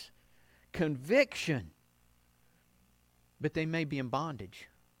 heaviness, conviction. But they may be in bondage.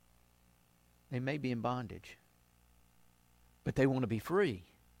 They may be in bondage. But they want to be free.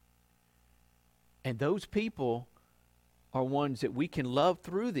 And those people are ones that we can love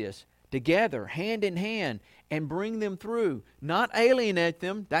through this together, hand in hand, and bring them through. Not alienate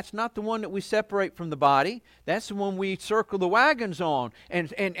them. That's not the one that we separate from the body. That's the one we circle the wagons on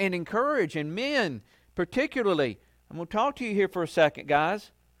and encourage. And men, particularly, I'm going to talk to you here for a second,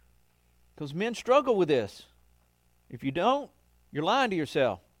 guys, because men struggle with this. If you don't, you're lying to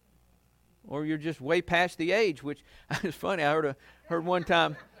yourself. Or you're just way past the age, which is funny. I heard one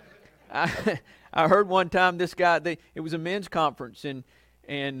time, I heard one time this guy, it was a men's conference, and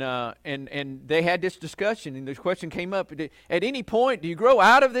they had this discussion, and this question came up: at any point, do you grow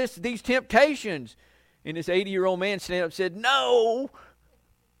out of these temptations? And this 80-year-old man stand up and said, "No,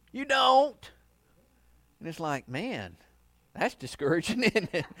 you don't." And it's like, man, that's discouraging,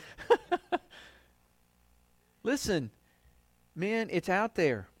 isn't it? Listen, men, it's out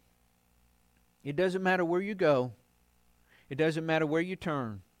there. It doesn't matter where you go. It doesn't matter where you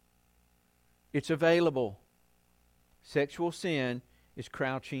turn. It's available. Sexual sin is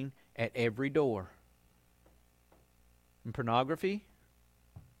crouching at every door. And pornography,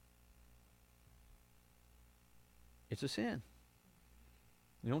 it's a sin.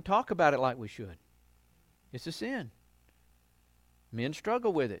 We don't talk about it like we should. It's a sin. Men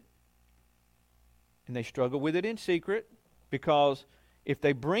struggle with it. And they struggle with it in secret, because if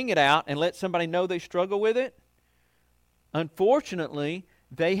they bring it out and let somebody know they struggle with it, unfortunately,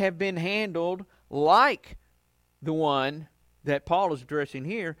 they have been handled like the one that Paul is addressing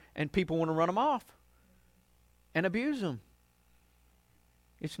here, and people want to run them off and abuse them.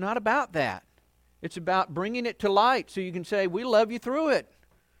 It's not about that. It's about bringing it to light so you can say, we love you through it.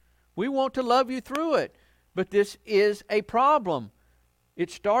 We want to love you through it. But this is a problem. It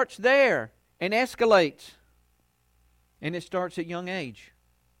starts there and escalates. And it starts at young age.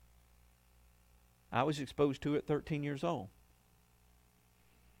 I was exposed to it 13 years old.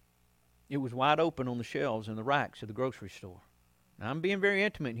 It was wide open on the shelves and the racks of the grocery store. Now, I'm being very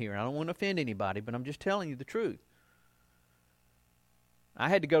intimate here. I don't want to offend anybody, but I'm just telling you the truth. I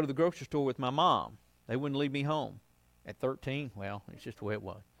had to go to the grocery store with my mom. They wouldn't leave me home. At 13, well, it's just the way it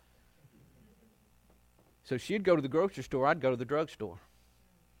was. So she'd go to the grocery store, I'd go to the drugstore.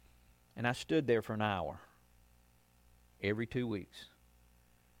 And I stood there for an hour every 2 weeks,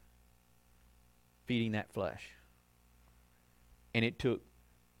 feeding that flesh. And it took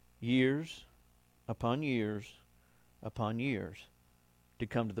years upon years upon years to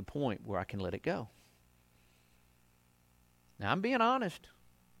come to the point where I can let it go. Now, I'm being honest.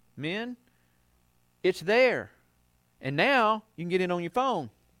 Men, it's there. And now you can get it on your phone,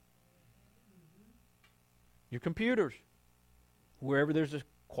 your computers, wherever there's a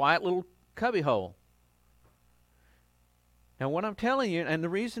quiet little cubby hole. Now, what I'm telling you, and the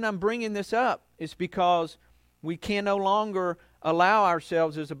reason I'm bringing this up, is because we can no longer allow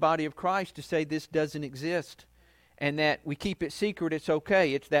ourselves as a body of Christ to say this doesn't exist and that we keep it secret, it's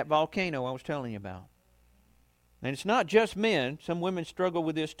okay. It's that volcano I was telling you about. And it's not just men. Some women struggle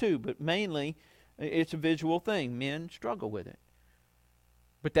with this too, but mainly it's a visual thing. Men struggle with it.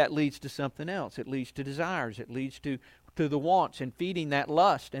 But that leads to something else. It leads to desires. It leads to the wants and feeding that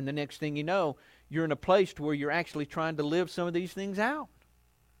lust. And the next thing you know, you're in a place to where you're actually trying to live some of these things out.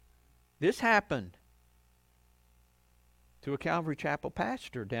 This happened to a Calvary Chapel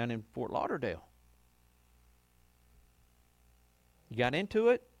pastor down in Fort Lauderdale. He got into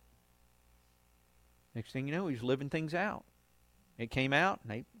it. Next thing you know, he's living things out. It came out,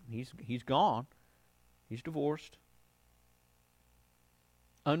 and he's gone. He's divorced.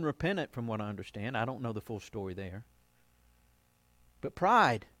 Unrepentant, from what I understand. I don't know the full story there. But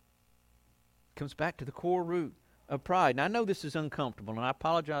pride comes back to the core root of pride. And I know this is uncomfortable, and I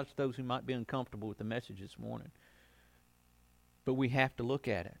apologize to those who might be uncomfortable with the message this morning. But we have to look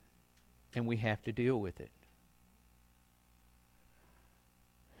at it, and we have to deal with it.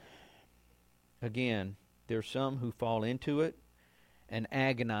 Again, there's some who fall into it and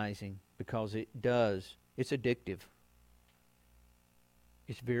agonizing because it's addictive.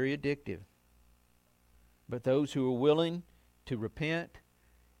 It's very addictive. But those who are willing to repent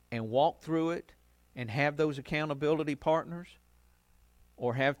and walk through it and have those accountability partners,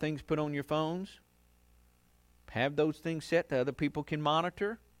 or have things put on your phones, have those things set that other people can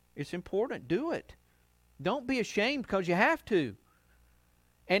monitor, it's important. Do it. Don't be ashamed because you have to.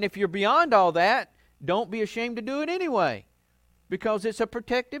 And if you're beyond all that, don't be ashamed to do it anyway, because it's a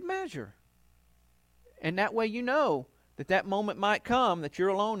protective measure. And that way you know that moment might come that you're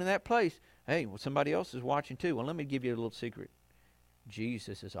alone in that place. Hey, well, somebody else is watching too. Well, let me give you a little secret.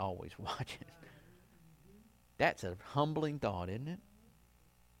 Jesus is always watching. That's a humbling thought, isn't it?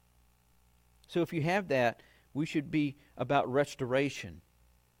 So if you have that, we should be about restoration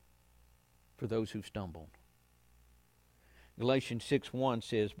for those who've stumbled. Galatians 6:1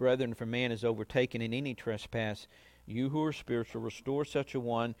 says, Brethren, if a man is overtaken in any trespass, you who are spiritual, restore such a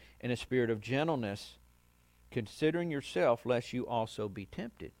one in a spirit of gentleness, considering yourself, lest you also be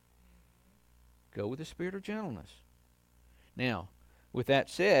tempted. Go with a spirit of gentleness. Now, with that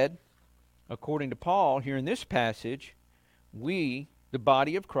said, according to Paul, here in this passage, we, the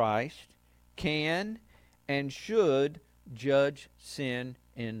body of Christ, can and should judge sin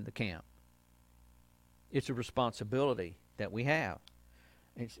in the camp. It's a responsibility that we have.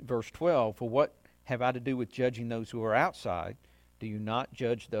 It's verse 12, for what have I to do with judging those who are outside? Do you not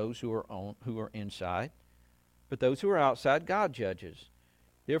judge those who are inside? But those who are outside, God judges.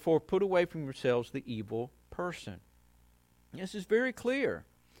 Therefore, put away from yourselves the evil person. This is very clear.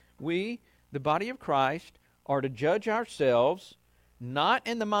 We, the body of Christ, are to judge ourselves, not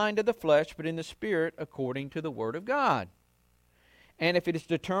in the mind of the flesh, but in the Spirit, according to the Word of God. And if it is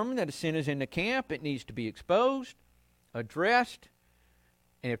determined that a sin is in the camp, it needs to be exposed, addressed,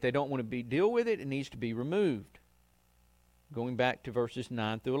 and if they don't want to deal with it, it needs to be removed. Going back to verses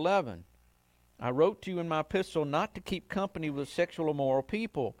 9 through 11. I wrote to you in my epistle not to keep company with sexual immoral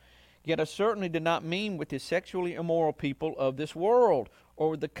people. Yet I certainly did not mean with the sexually immoral people of this world, or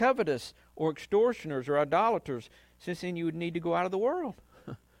with the covetous, or extortioners, or idolaters, since then you would need to go out of the world.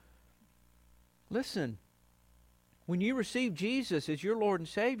 Listen, when you receive Jesus as your Lord and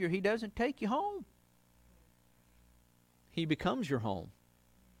Savior, He doesn't take you home. He becomes your home.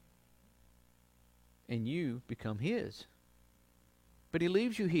 And you become His. But He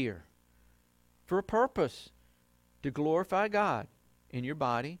leaves you here for a purpose, to glorify God in your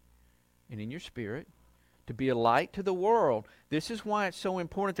body and in your spirit, to be a light to the world. This is why it's so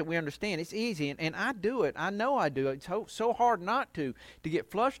important that we understand. It's easy, and I do it. I know I do it. It's so hard not to get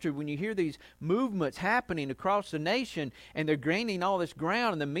flustered when you hear these movements happening across the nation, and they're gaining all this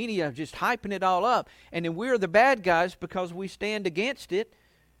ground, and the media are just hyping it all up. And then we're the bad guys because we stand against it.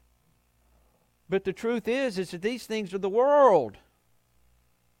 But the truth is that these things are the world.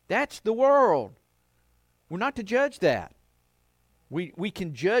 That's the world. We're not to judge that. We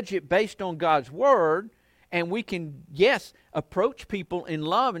can judge it based on God's Word, and we can, yes, approach people in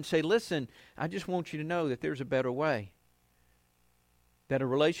love and say, listen, I just want you to know that there's a better way. That a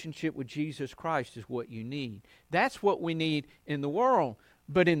relationship with Jesus Christ is what you need. That's what we need in the world.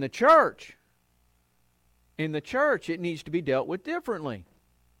 But in the church, it needs to be dealt with differently.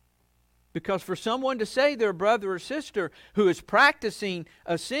 Because for someone to say their brother or sister who is practicing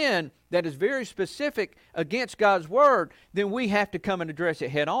a sin that is very specific against God's Word, then we have to come and address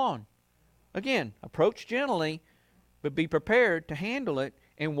it head on. Again, approach gently, but be prepared to handle it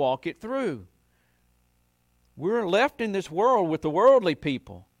and walk it through. We're left in this world with the worldly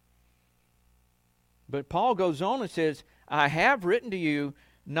people. But Paul goes on and says, I have written to you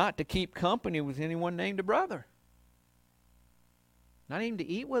not to keep company with anyone named a brother. Not even to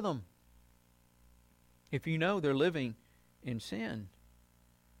eat with them. If you know they're living in sin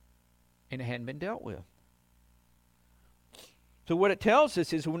and it hadn't been dealt with. So what it tells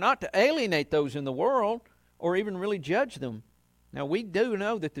us is we're not to alienate those in the world or even really judge them. Now we do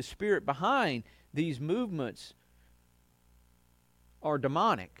know that the spirit behind these movements are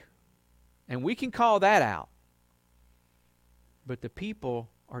demonic. And we can call that out. But the people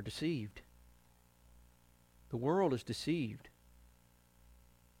are deceived. The world is deceived.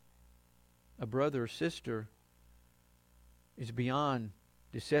 a brother or sister is beyond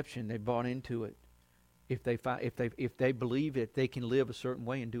deception. They bought into it. If they believe it, they can live a certain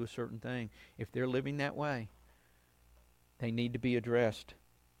way and do a certain thing. If they're living that way, they need to be addressed.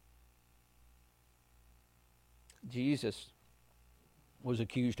 Jesus was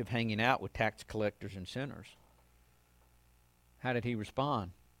accused of hanging out with tax collectors and sinners. How did he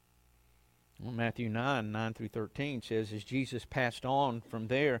respond? Well, Matthew 9 through 13 says, as Jesus passed on from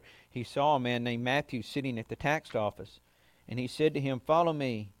there, he saw a man named Matthew sitting at the tax office. And he said to him, "Follow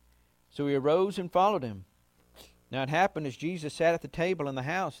me." So he arose and followed him. Now it happened as Jesus sat at the table in the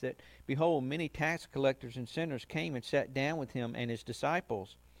house that, behold, many tax collectors and sinners came and sat down with him and his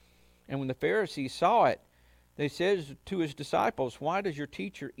disciples. And when the Pharisees saw it, they said to his disciples, "Why does your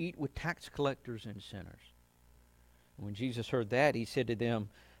teacher eat with tax collectors and sinners?" And when Jesus heard that, he said to them,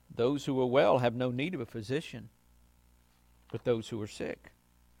 "Those who are well have no need of a physician, but those who are sick.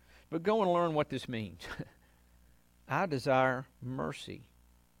 But go and learn what this means. I desire mercy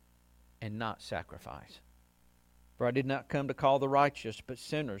and not sacrifice. For I did not come to call the righteous, but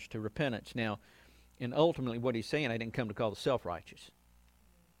sinners to repentance." Now, and ultimately what he's saying, I didn't come to call the self-righteous.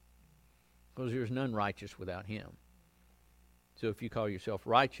 Because there's none righteous without him. So if you call yourself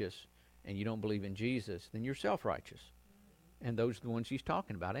righteous and you don't believe in Jesus, then you're self-righteous. And those are the ones he's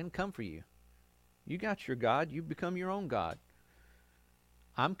talking about. I didn't come for you. You got your God. You've become your own God.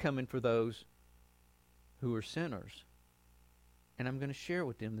 I'm coming for those who are sinners. And I'm going to share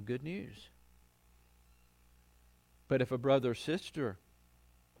with them the good news. But if a brother or sister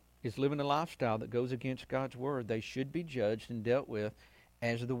is living a lifestyle that goes against God's word, they should be judged and dealt with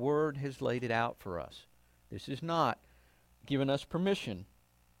as the word has laid it out for us. This is not giving us permission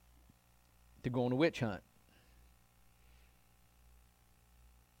to go on a witch hunt.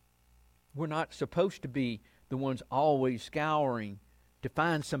 We're not supposed to be the ones always scouring to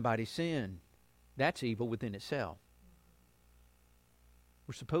find somebody's sin. That's evil within itself.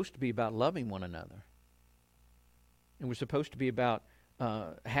 We're supposed to be about loving one another. And we're supposed to be about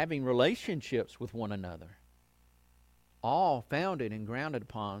having relationships with one another. All founded and grounded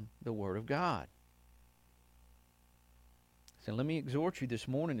upon the Word of God. So let me exhort you this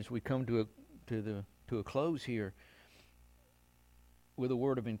morning as we come to a close here with a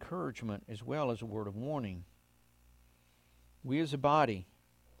word of encouragement as well as a word of warning. We as a body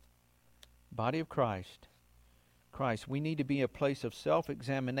of Christ, we need to be a place of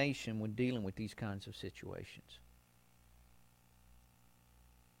self-examination when dealing with these kinds of situations.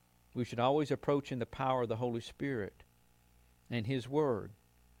 We should always approach in the power of the Holy Spirit and His Word,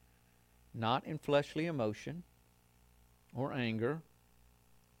 not in fleshly emotion or anger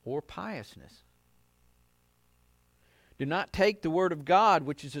or piousness. Do not take the Word of God,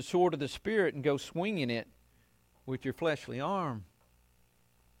 which is the sword of the Spirit, and go swinging it with your fleshly arm.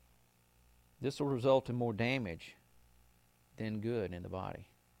 This will result in more damage than good in the body.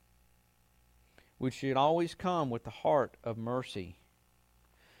 We should always come with the heart of mercy.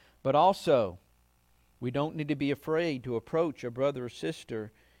 But also, we don't need to be afraid to approach a brother or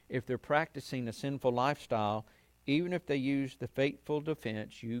sister if they're practicing a sinful lifestyle, even if they use the fateful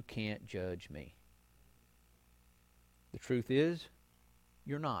defense, "You can't judge me." The truth is,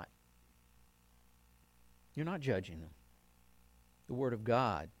 you're not. You're not judging them. The Word of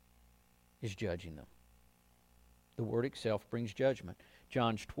God is judging them. The Word itself brings judgment.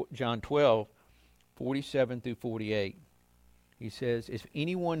 John 12, 47 through 48. He says, "If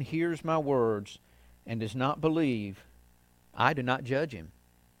anyone hears my words and does not believe, I do not judge him."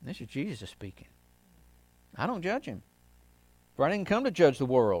 This is Jesus speaking. I don't judge him. For I didn't come to judge the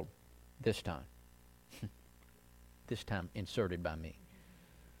world this time. This time inserted by me.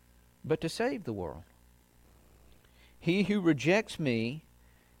 But to save the world. He who rejects me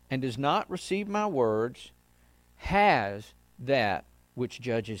and does not receive my words has that which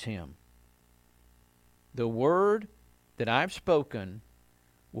judges him. The word that I've spoken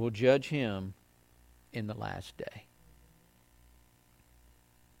will judge him in the last day.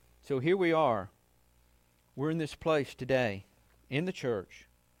 So here we are. We're in this place today in the church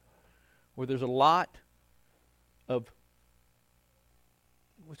where there's a lot of,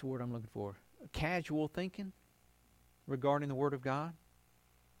 what's the word I'm looking for? Casual thinking regarding the Word of God.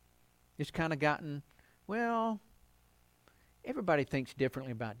 It's kind of gotten, well, everybody thinks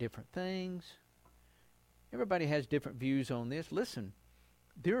differently about different things. Everybody has different views on this. Listen,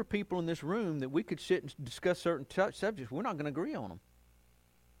 there are people in this room that we could sit and discuss certain subjects. We're not going to agree on them.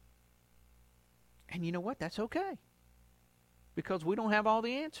 And you know what? That's okay. Because we don't have all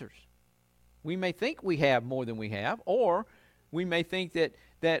the answers. We may think we have more than we have, or we may think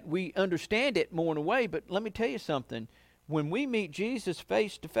that we understand it more in a way, but let me tell you something. when we meet Jesus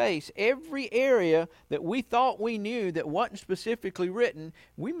face to face, every area that we thought we knew that wasn't specifically written,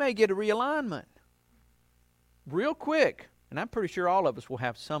 we may get a realignment real quick. And I'm pretty sure all of us will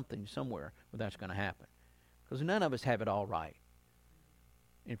have something somewhere where that's going to happen, because none of us have it all right.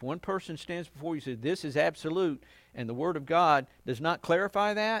 If one person stands before you and says, this is absolute, and the Word of God does not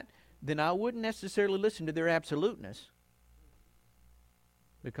clarify that, then I wouldn't necessarily listen to their absoluteness.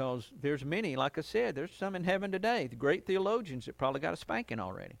 Because there's many, like I said, there's some in heaven today, the great theologians that probably got a spanking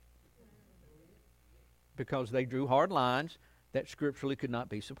already. Because they drew hard lines that scripturally could not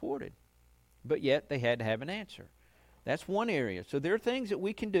be supported. But yet they had to have an answer. That's one area. So there are things that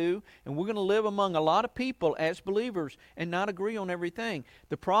we can do, and we're going to live among a lot of people as believers and not agree on everything.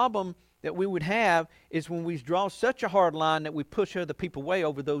 The problem that we would have is when we draw such a hard line that we push other people away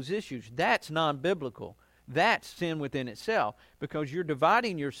over those issues. That's non-biblical. That's sin within itself, because you're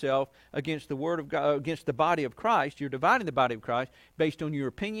dividing yourself against the Word of God, against the body of Christ. You're dividing the body of Christ based on your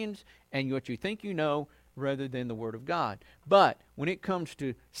opinions and what you think you know rather than the Word of God. But when it comes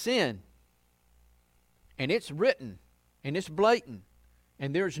to sin, and it's written, and it's blatant,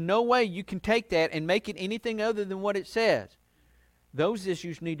 and there's no way you can take that and make it anything other than what it says, those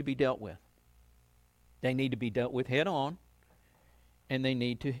issues need to be dealt with. They need to be dealt with head on, and they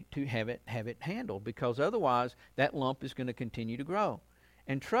need to have it handled, because otherwise that lump is going to continue to grow.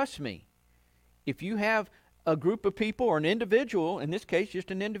 And trust me, if you have a group of people or an individual, in this case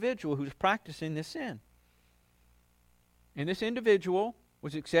just an individual who's practicing this sin, and this individual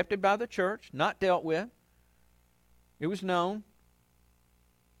was accepted by the church, not dealt with, it was known,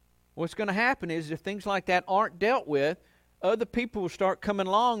 what's going to happen is if things like that aren't dealt with, other people will start coming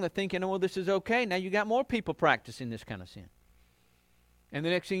along and thinking, oh, well, this is okay. Now you got more people practicing this kind of sin. And the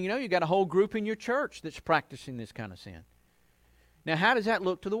next thing you know, you got a whole group in your church that's practicing this kind of sin. Now, how does that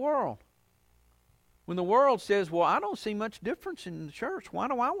look to the world? When the world says, well, I don't see much difference in the church, why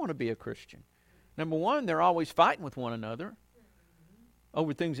do I want to be a Christian? Number one, they're always fighting with one another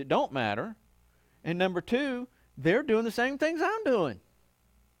over things that don't matter. And number two, they're doing the same things I'm doing.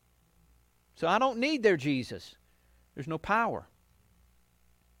 So I don't need their Jesus. There's no power.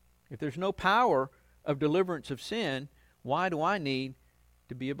 If there's no power of deliverance of sin, why do I need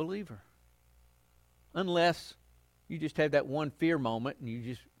to be a believer? Unless you just have that one fear moment and you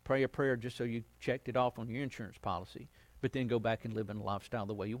just pray a prayer just so you checked it off on your insurance policy, but then go back and live in a lifestyle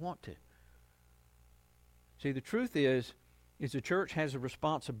the way you want to. See, the truth is the church has a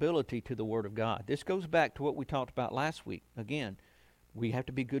responsibility to the Word of God. This goes back to what we talked about last week. Again, we have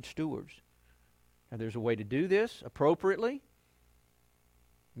to be good stewards. Now, there's a way to do this appropriately.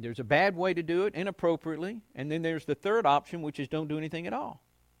 There's a bad way to do it inappropriately. And then there's the third option, which is don't do anything at all.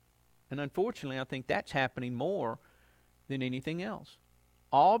 And unfortunately, I think that's happening more than anything else.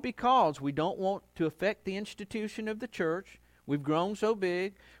 All because we don't want to affect the institution of the church. We've grown so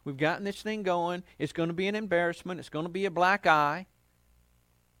big. We've gotten this thing going. It's going to be an embarrassment. It's going to be a black eye.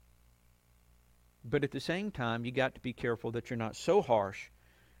 But at the same time, you got to be careful that you're not so harsh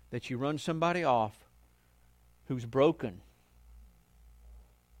that you run somebody off who's broken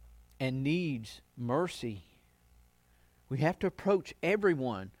and needs mercy. We have to approach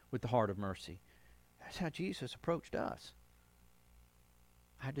everyone with the heart of mercy. That's how Jesus approached us.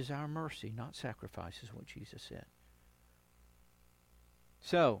 I desire mercy, not sacrifice, is what Jesus said.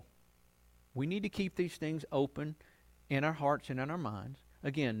 So, we need to keep these things open in our hearts and in our minds.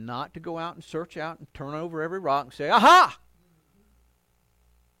 Again, not to go out and search out and turn over every rock and say, aha!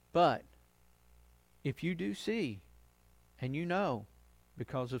 But if you do see and you know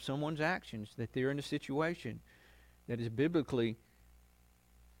because of someone's actions that they're in a situation that is biblically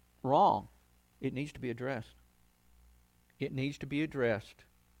wrong, it needs to be addressed. It needs to be addressed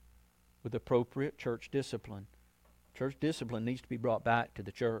with appropriate church discipline. Church discipline needs to be brought back to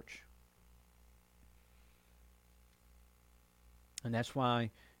the church. And that's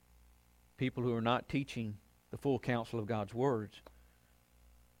why people who are not teaching the full counsel of God's words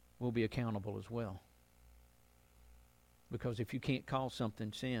will be accountable as well. Because if you can't call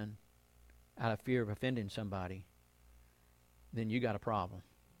something sin out of fear of offending somebody, then you got a problem.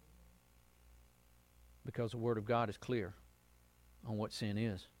 Because the Word of God is clear on what sin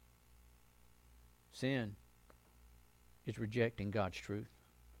is. Sin is rejecting God's truth.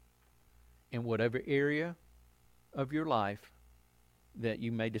 In whatever area of your life that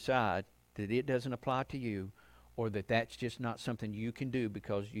you may decide that it doesn't apply to you, or that that's just not something you can do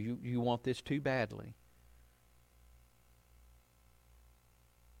because you want this too badly,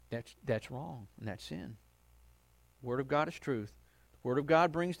 that's wrong, and that's sin. Word of God is truth. The Word of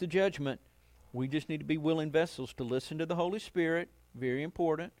God brings the judgment. We just need to be willing vessels to listen to the Holy Spirit. Very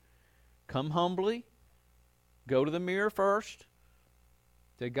important. Come humbly. Go to the mirror first.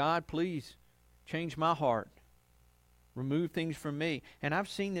 Say, God, please change my heart. Remove things from me. And I've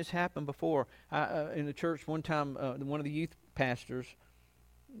seen this happen before. In the church one time, one of the youth pastors,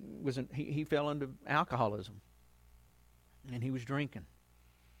 he fell into alcoholism. And he was drinking.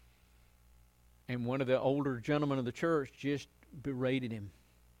 And one of the older gentlemen of the church just berated him.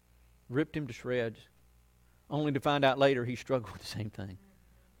 Ripped him to shreds. Only to find out later he struggled with the same thing.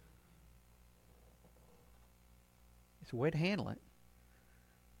 It's a way to handle it.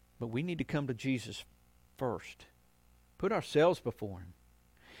 But we need to come to Jesus first. Put ourselves before Him.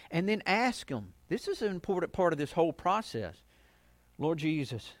 And then ask Him. This is an important part of this whole process. Lord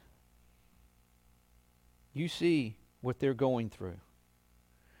Jesus, You see what they're going through.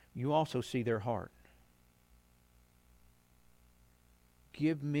 You also see their heart.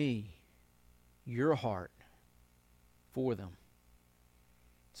 Give me Your heart for them.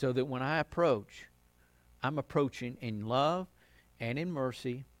 So that when I approach, I'm approaching in love and in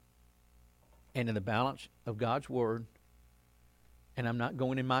mercy and in the balance of God's Word. And I'm not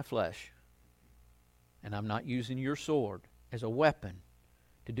going in my flesh. And I'm not using Your sword as a weapon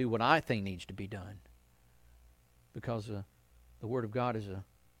to do what I think needs to be done. Because the Word of God is a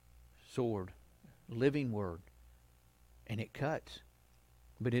sword, living Word. And it cuts.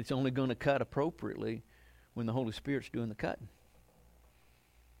 But it's only going to cut appropriately when the Holy Spirit's doing the cutting.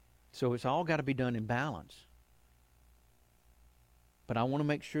 So it's all got to be done in balance. But I want to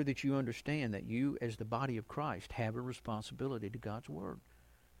make sure that you understand that you, as the body of Christ, have a responsibility to God's Word.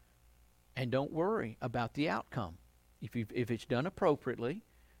 And don't worry about the outcome. If it's done appropriately,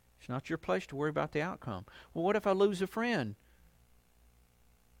 it's not your place to worry about the outcome. Well, what if I lose a friend?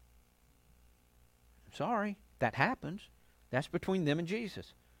 Sorry, that happens. That's between them and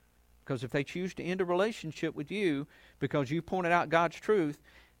Jesus. Because if they choose to end a relationship with you because you pointed out God's truth,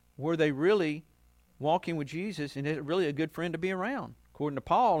 were they really walking with Jesus, and is it really a good friend to be around? According to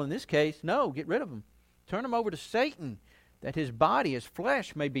Paul, in this case, no, get rid of him. Turn him over to Satan, that his body, his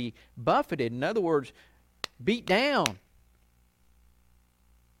flesh may be buffeted. In other words, beat down,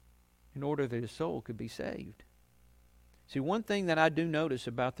 in order that his soul could be saved. See, one thing that I do notice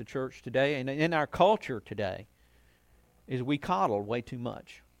about the church today, and in our culture today, is we coddle way too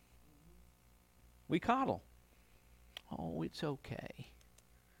much. We coddle. Oh, it's okay.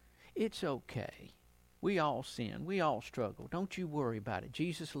 It's okay. We all sin. We all struggle. Don't you worry about it.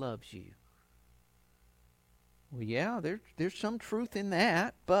 Jesus loves you. Well, yeah, there's some truth in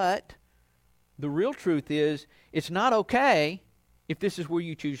that, but the real truth is it's not okay if this is where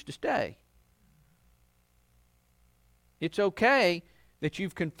you choose to stay. It's okay that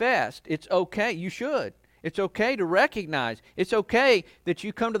you've confessed. It's okay. You should. It's okay to recognize. It's okay that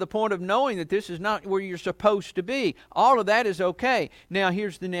you come to the point of knowing that this is not where you're supposed to be. All of that is okay. Now,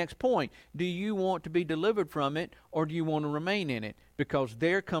 here's the next point. Do you want to be delivered from it, or do you want to remain in it? Because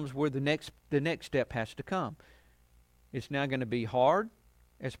there comes where the next step has to come. It's now going to be hard,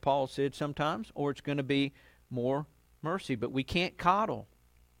 as Paul said sometimes, or it's going to be more mercy. But we can't coddle.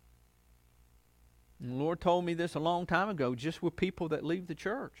 And the Lord told me this a long time ago, just with people that leave the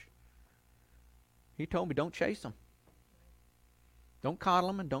church. He told me, don't chase them. Don't coddle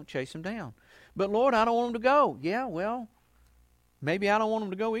them and don't chase them down. But Lord, I don't want them to go. Yeah, well, maybe I don't want them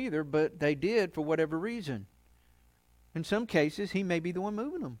to go either, but they did for whatever reason. In some cases, He may be the one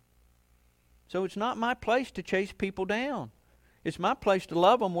moving them. So it's not my place to chase people down. It's my place to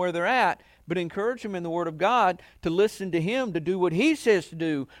love them where they're at, but encourage them in the Word of God to listen to Him, to do what He says to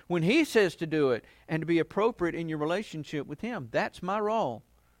do when He says to do it, and to be appropriate in your relationship with Him. That's my role.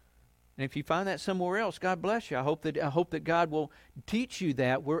 And if you find that somewhere else, God bless you. I hope that God will teach you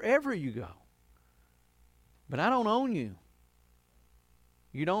that wherever you go. But I don't own you.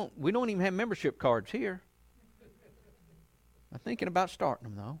 We don't even have membership cards here. I'm thinking about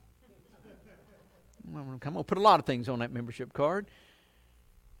starting them, though. I'm going to put a lot of things on that membership card.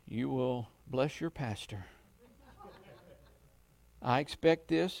 You will bless your pastor. I expect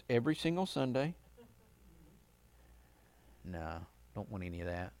this every single Sunday. No, don't want any of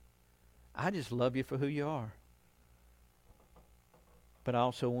that. I just love you for who you are. But I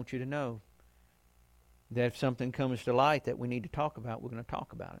also want you to know that if something comes to light that we need to talk about, we're going to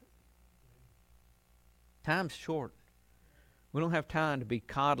talk about it. Time's short. We don't have time to be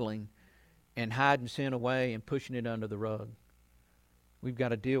coddling and hiding sin away and pushing it under the rug. We've got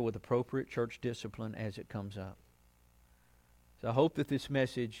to deal with appropriate church discipline as it comes up. So I hope that this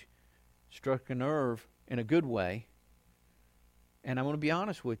message struck a nerve in a good way. And I'm going to be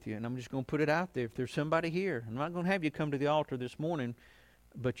honest with you, and I'm just going to put it out there. If there's somebody here, I'm not going to have you come to the altar this morning,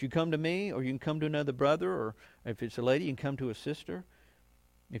 but you come to me, or you can come to another brother, or if it's a lady, you can come to a sister.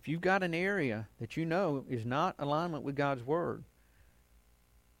 If you've got an area that you know is not alignment with God's Word,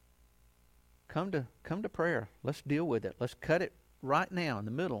 come to prayer. Let's deal with it. Let's cut it right now in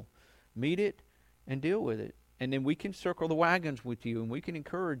the middle. Meet it and deal with it. And then we can circle the wagons with you, and we can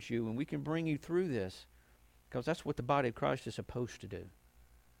encourage you, and we can bring you through this. Because that's what the body of Christ is supposed to do.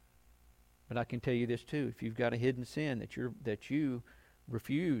 But I can tell you this too. If you've got a hidden sin that you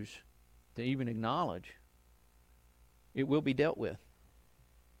refuse to even acknowledge, it will be dealt with.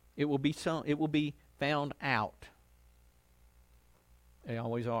 It will be found out. They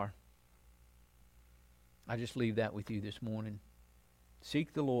always are. I just leave that with you this morning.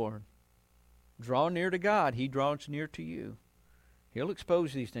 Seek the Lord. Draw near to God. He draws near to you. He'll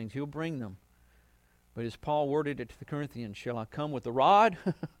expose these things. He'll bring them. But as Paul worded it to the Corinthians, shall I come with the rod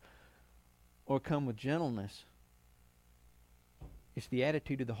or come with gentleness? It's the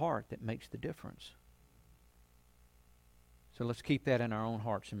attitude of the heart that makes the difference. So let's keep that in our own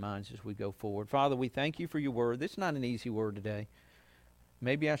hearts and minds as we go forward. Father, we thank you for your word. This is not an easy word today.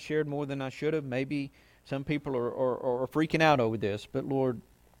 Maybe I shared more than I should have. Maybe some people are freaking out over this. But Lord,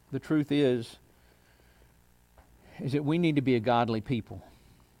 the truth is that we need to be a godly people.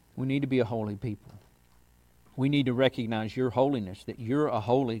 We need to be a holy people. We need to recognize your holiness, that you're a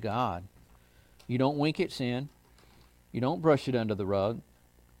holy God. You don't wink at sin. You don't brush it under the rug.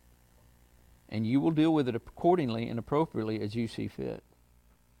 And you will deal with it accordingly and appropriately as you see fit.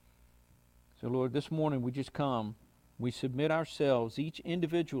 So Lord, this morning we just come. We submit ourselves, each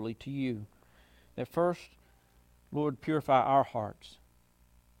individually, to you. That first, Lord, purify our hearts.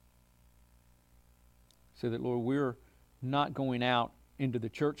 So that, Lord, we're not going out into the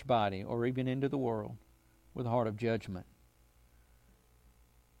church body or even into the world with a heart of judgment.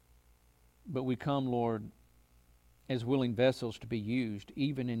 But we come, Lord, as willing vessels to be used,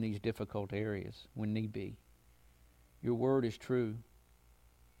 even in these difficult areas when need be. Your word is true.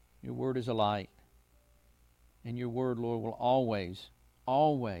 Your word is a light. And your word, Lord, will always,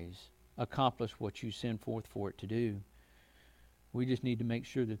 always accomplish what you send forth for it to do. We just need to make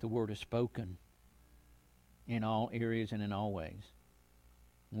sure that the word is spoken in all areas and in all ways.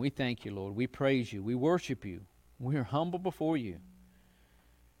 And we thank you, Lord. We praise you. We worship you. We are humble before you.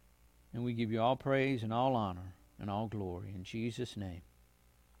 And we give you all praise and all honor and all glory. In Jesus' name,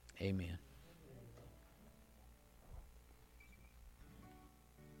 amen.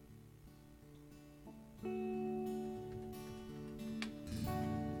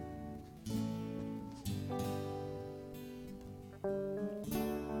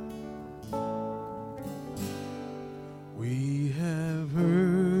 We have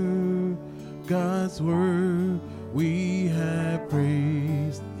heard God's word. We have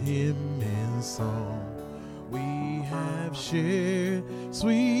praised him in song. We have shared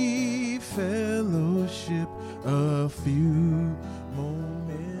sweet fellowship, a few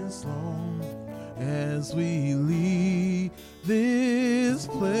moments long, as we leave this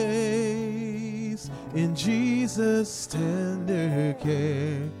place in Jesus' tender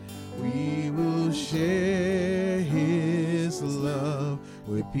care. We will share his love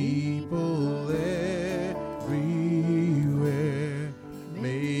with people everywhere.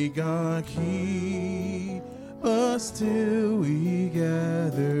 May God keep us till we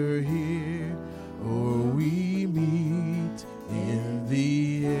gather here, or we meet in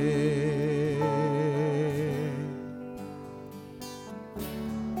the air.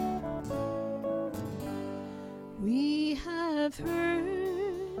 We have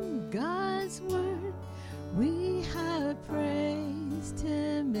heard God's word. We have praised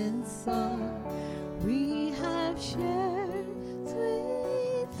him in song. We have shared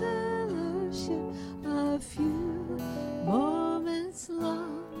sweet fellowship, a few moments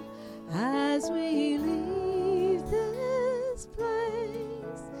long, as we leave this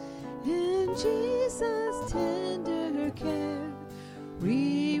place in Jesus' tender care.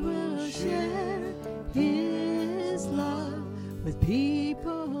 We will share his love with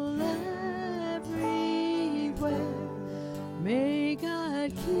people everywhere. May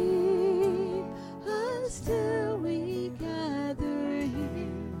God keep us till we gather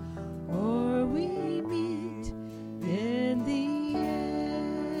here, or we meet in the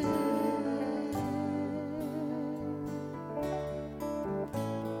air.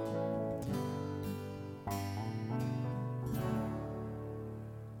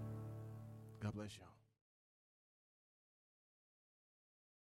 God bless y'all.